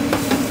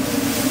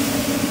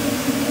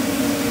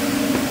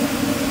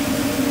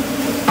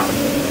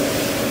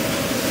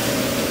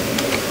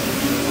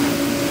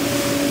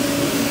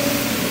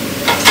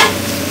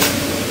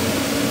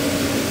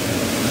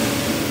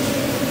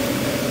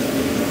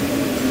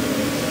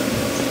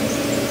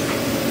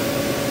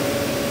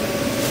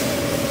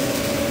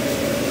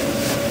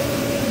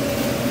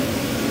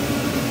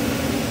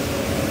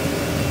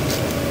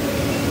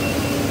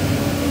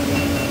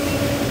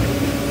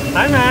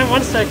 Hi ma'am,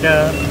 1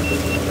 second.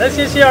 This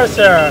is yours,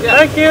 sir. Yeah.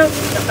 Thank you.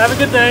 Have a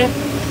good day.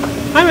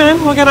 Hi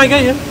ma'am, what can I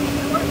get you?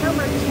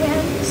 Number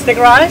 10, Stick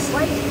rice?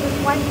 white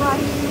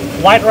rice.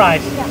 White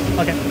rice.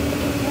 Yeah. Okay.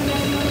 And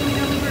then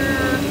number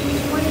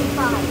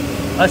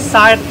 25. A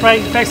side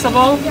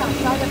flexible? Yeah,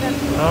 side of it.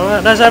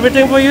 Alright, that's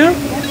everything for you?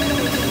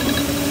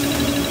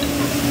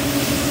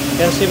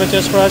 Can I see what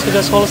your price? Could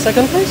just hold a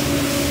second, please?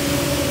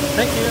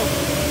 Thank you.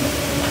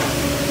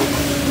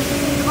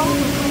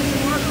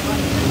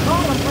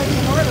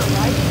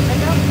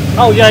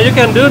 Oh yeah, you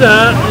can do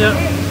that. Yeah.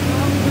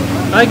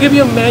 I give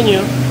you a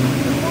menu.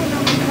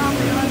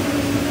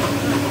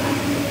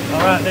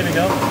 Alright, there we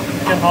go.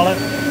 You can hold it.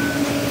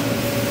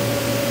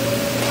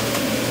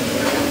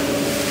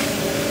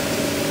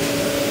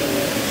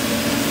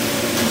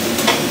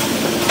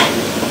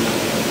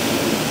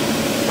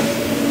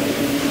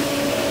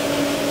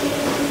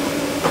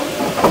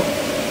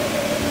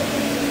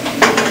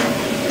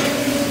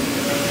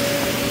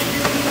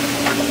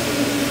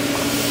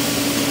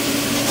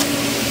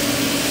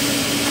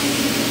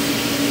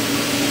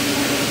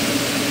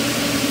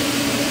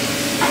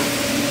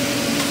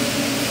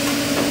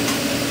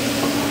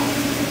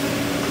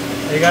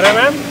 You got it,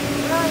 ma'am?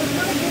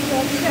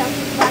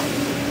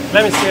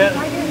 Let me see it.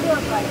 I didn't do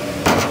it right.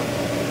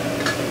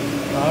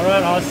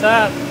 Alright, all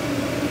set.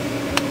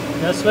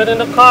 Just wait in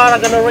the car.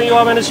 I'm gonna ring you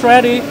up when it's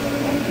ready.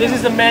 This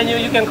is the menu.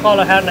 You can call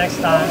ahead next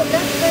time.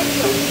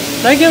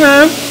 Thank you,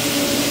 ma'am.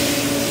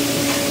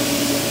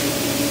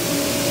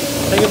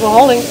 Thank you for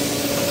holding.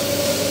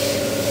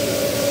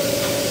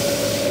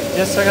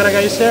 Yes, I gotta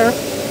get you, sir.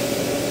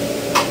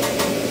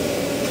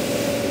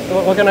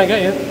 What can I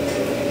get you?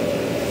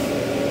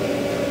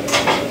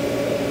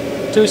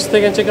 2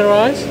 steak and chicken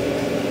rice?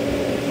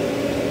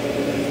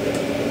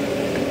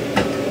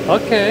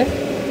 Okay.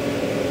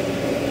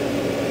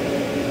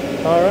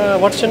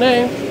 Alright, what's your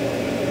name?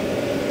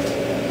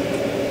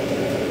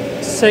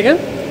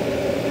 Second?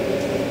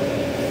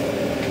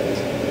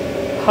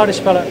 How do you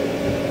spell it?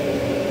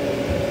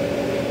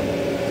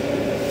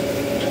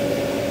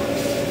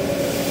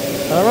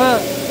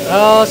 Alright,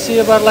 I'll see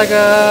you about like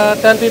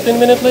 10-15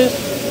 minutes, please.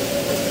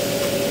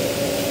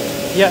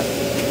 Yeah.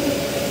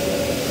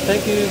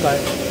 Thank you, bye.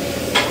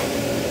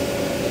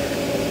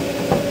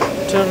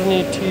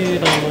 Eternity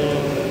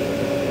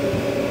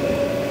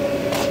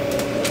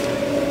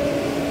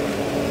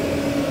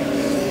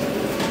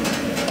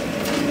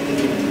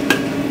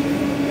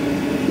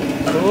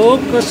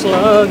fokus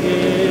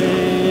lagi.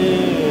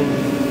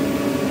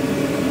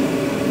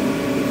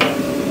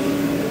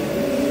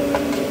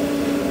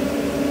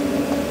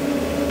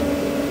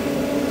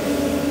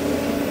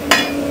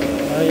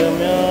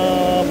 Ayamnya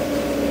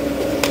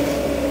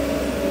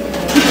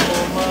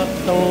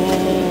matang.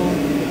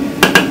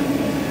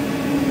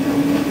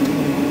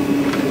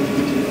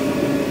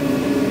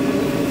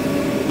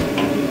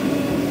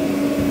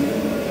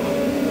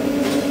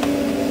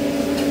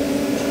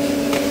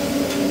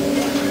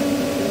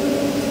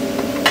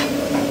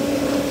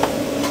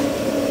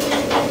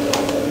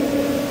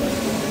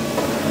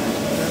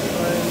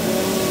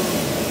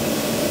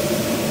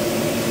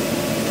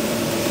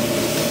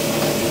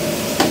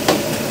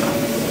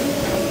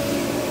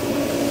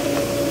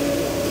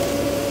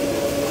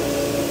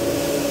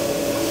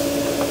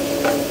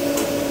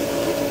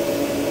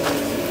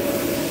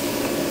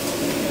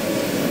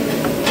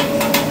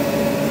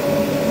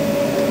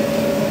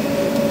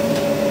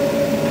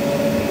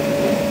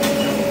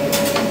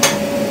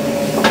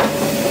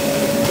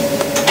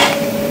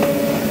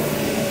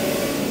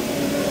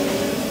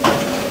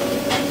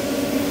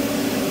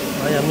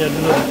 Ayamnya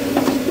dulu.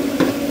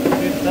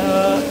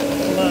 Kita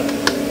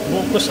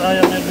bungkus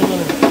ayamnya dulu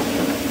nih.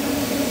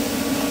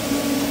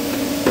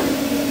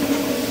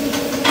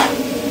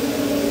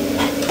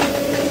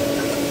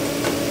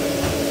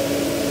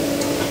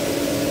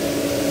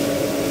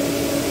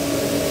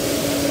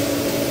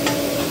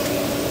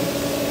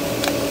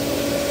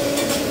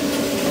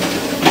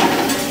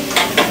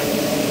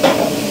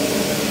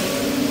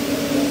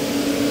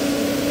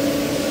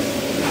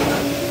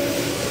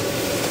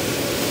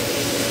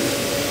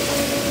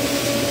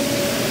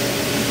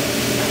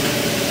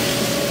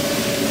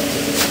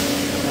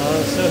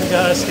 Langsung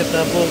guys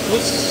kita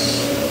bungkus.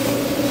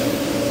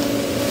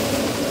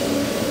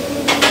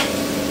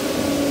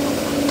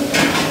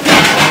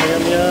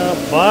 Ayamnya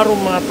baru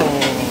matang,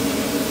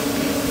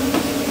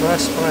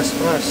 fresh.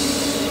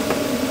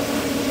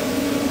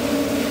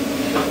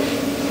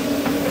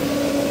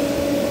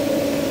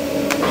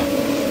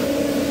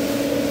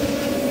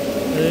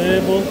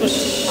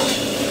 Ush.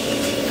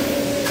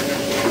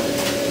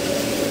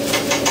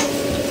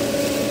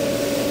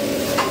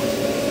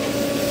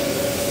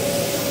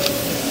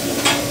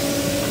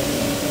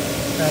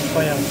 Siapa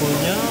yang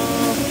punya?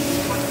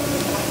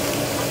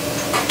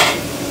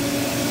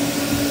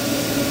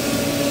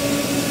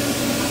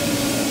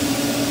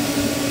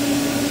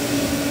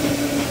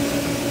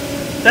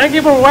 Thank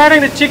you for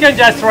waiting. The chicken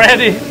just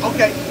ready.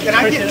 Okay, can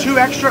I get 2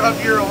 extra of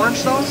your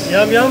orange sauce?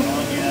 Yum yum.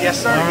 Yes,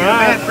 sir. All You're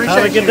right. man. Appreciate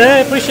Have a good you.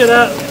 day. Appreciate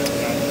that.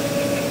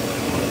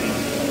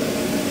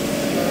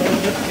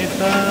 Lanjut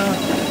kita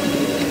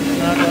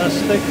ada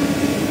steak.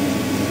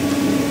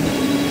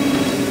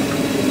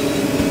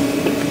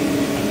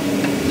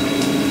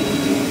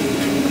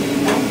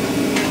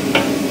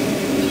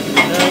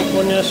 Yang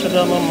punya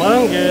sudah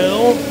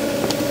memanggil.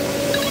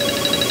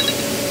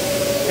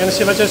 Can you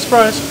see my just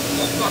price?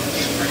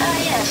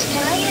 Yes.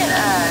 Can I get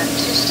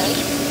 2 steak?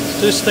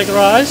 2 steak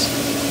rice.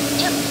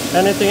 Yep.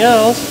 Anything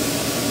else?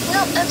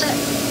 No, that's it.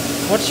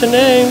 What's your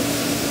name?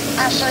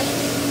 Ashley.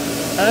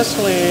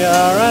 Ashley.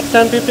 All right,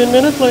 10-15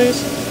 minutes,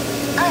 please.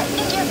 Alright,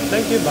 thank you.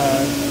 Thank you,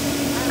 bye.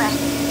 Bye.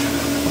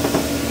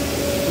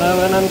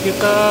 Langganan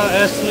kita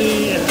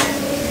Ashley.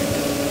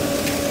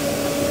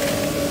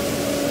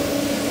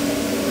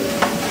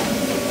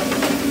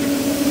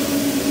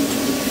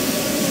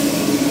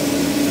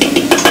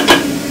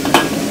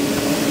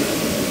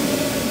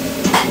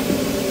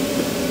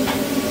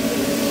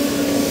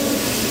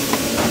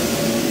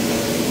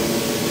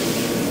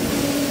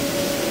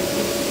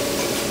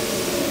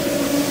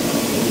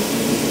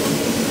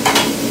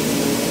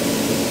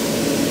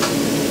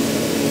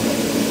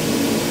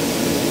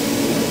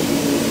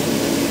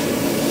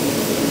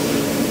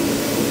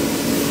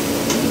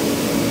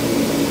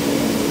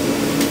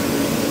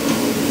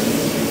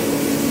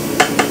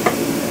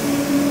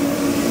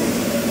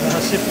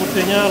 Nasi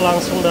putihnya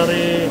langsung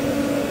dari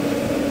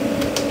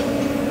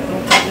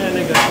tempatnya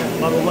ini guys,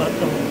 baru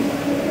matang.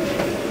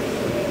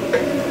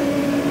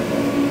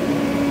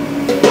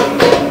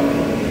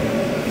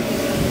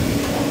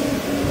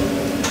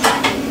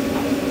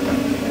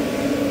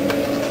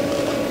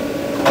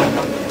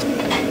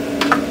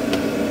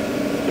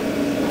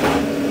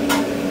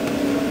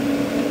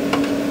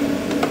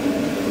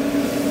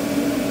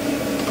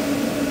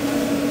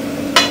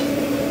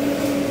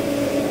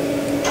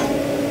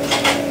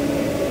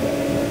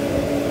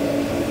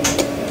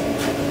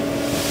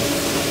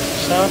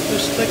 Satu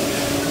steak.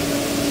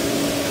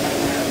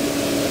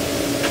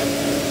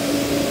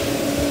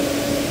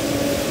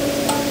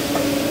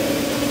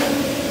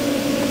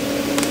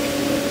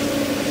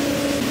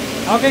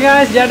 Oke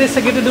guys, jadi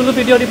segitu dulu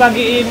video di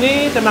pagi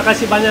ini. Terima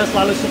kasih banyak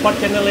selalu support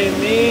channel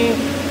ini.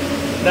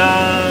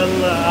 Dan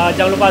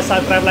jangan lupa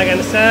subscribe, like,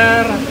 and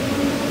share.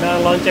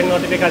 Dan lonceng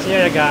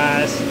notifikasinya ya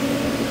guys.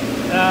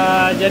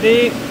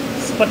 Jadi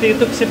seperti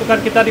itu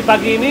kesibukan kita di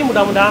pagi ini.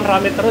 Mudah-mudahan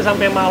rame terus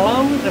sampai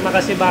malam. Terima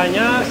kasih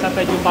banyak.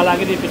 Sampai jumpa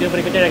lagi di video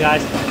berikutnya ya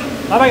guys.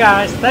 Bye bye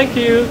guys. Thank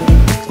you.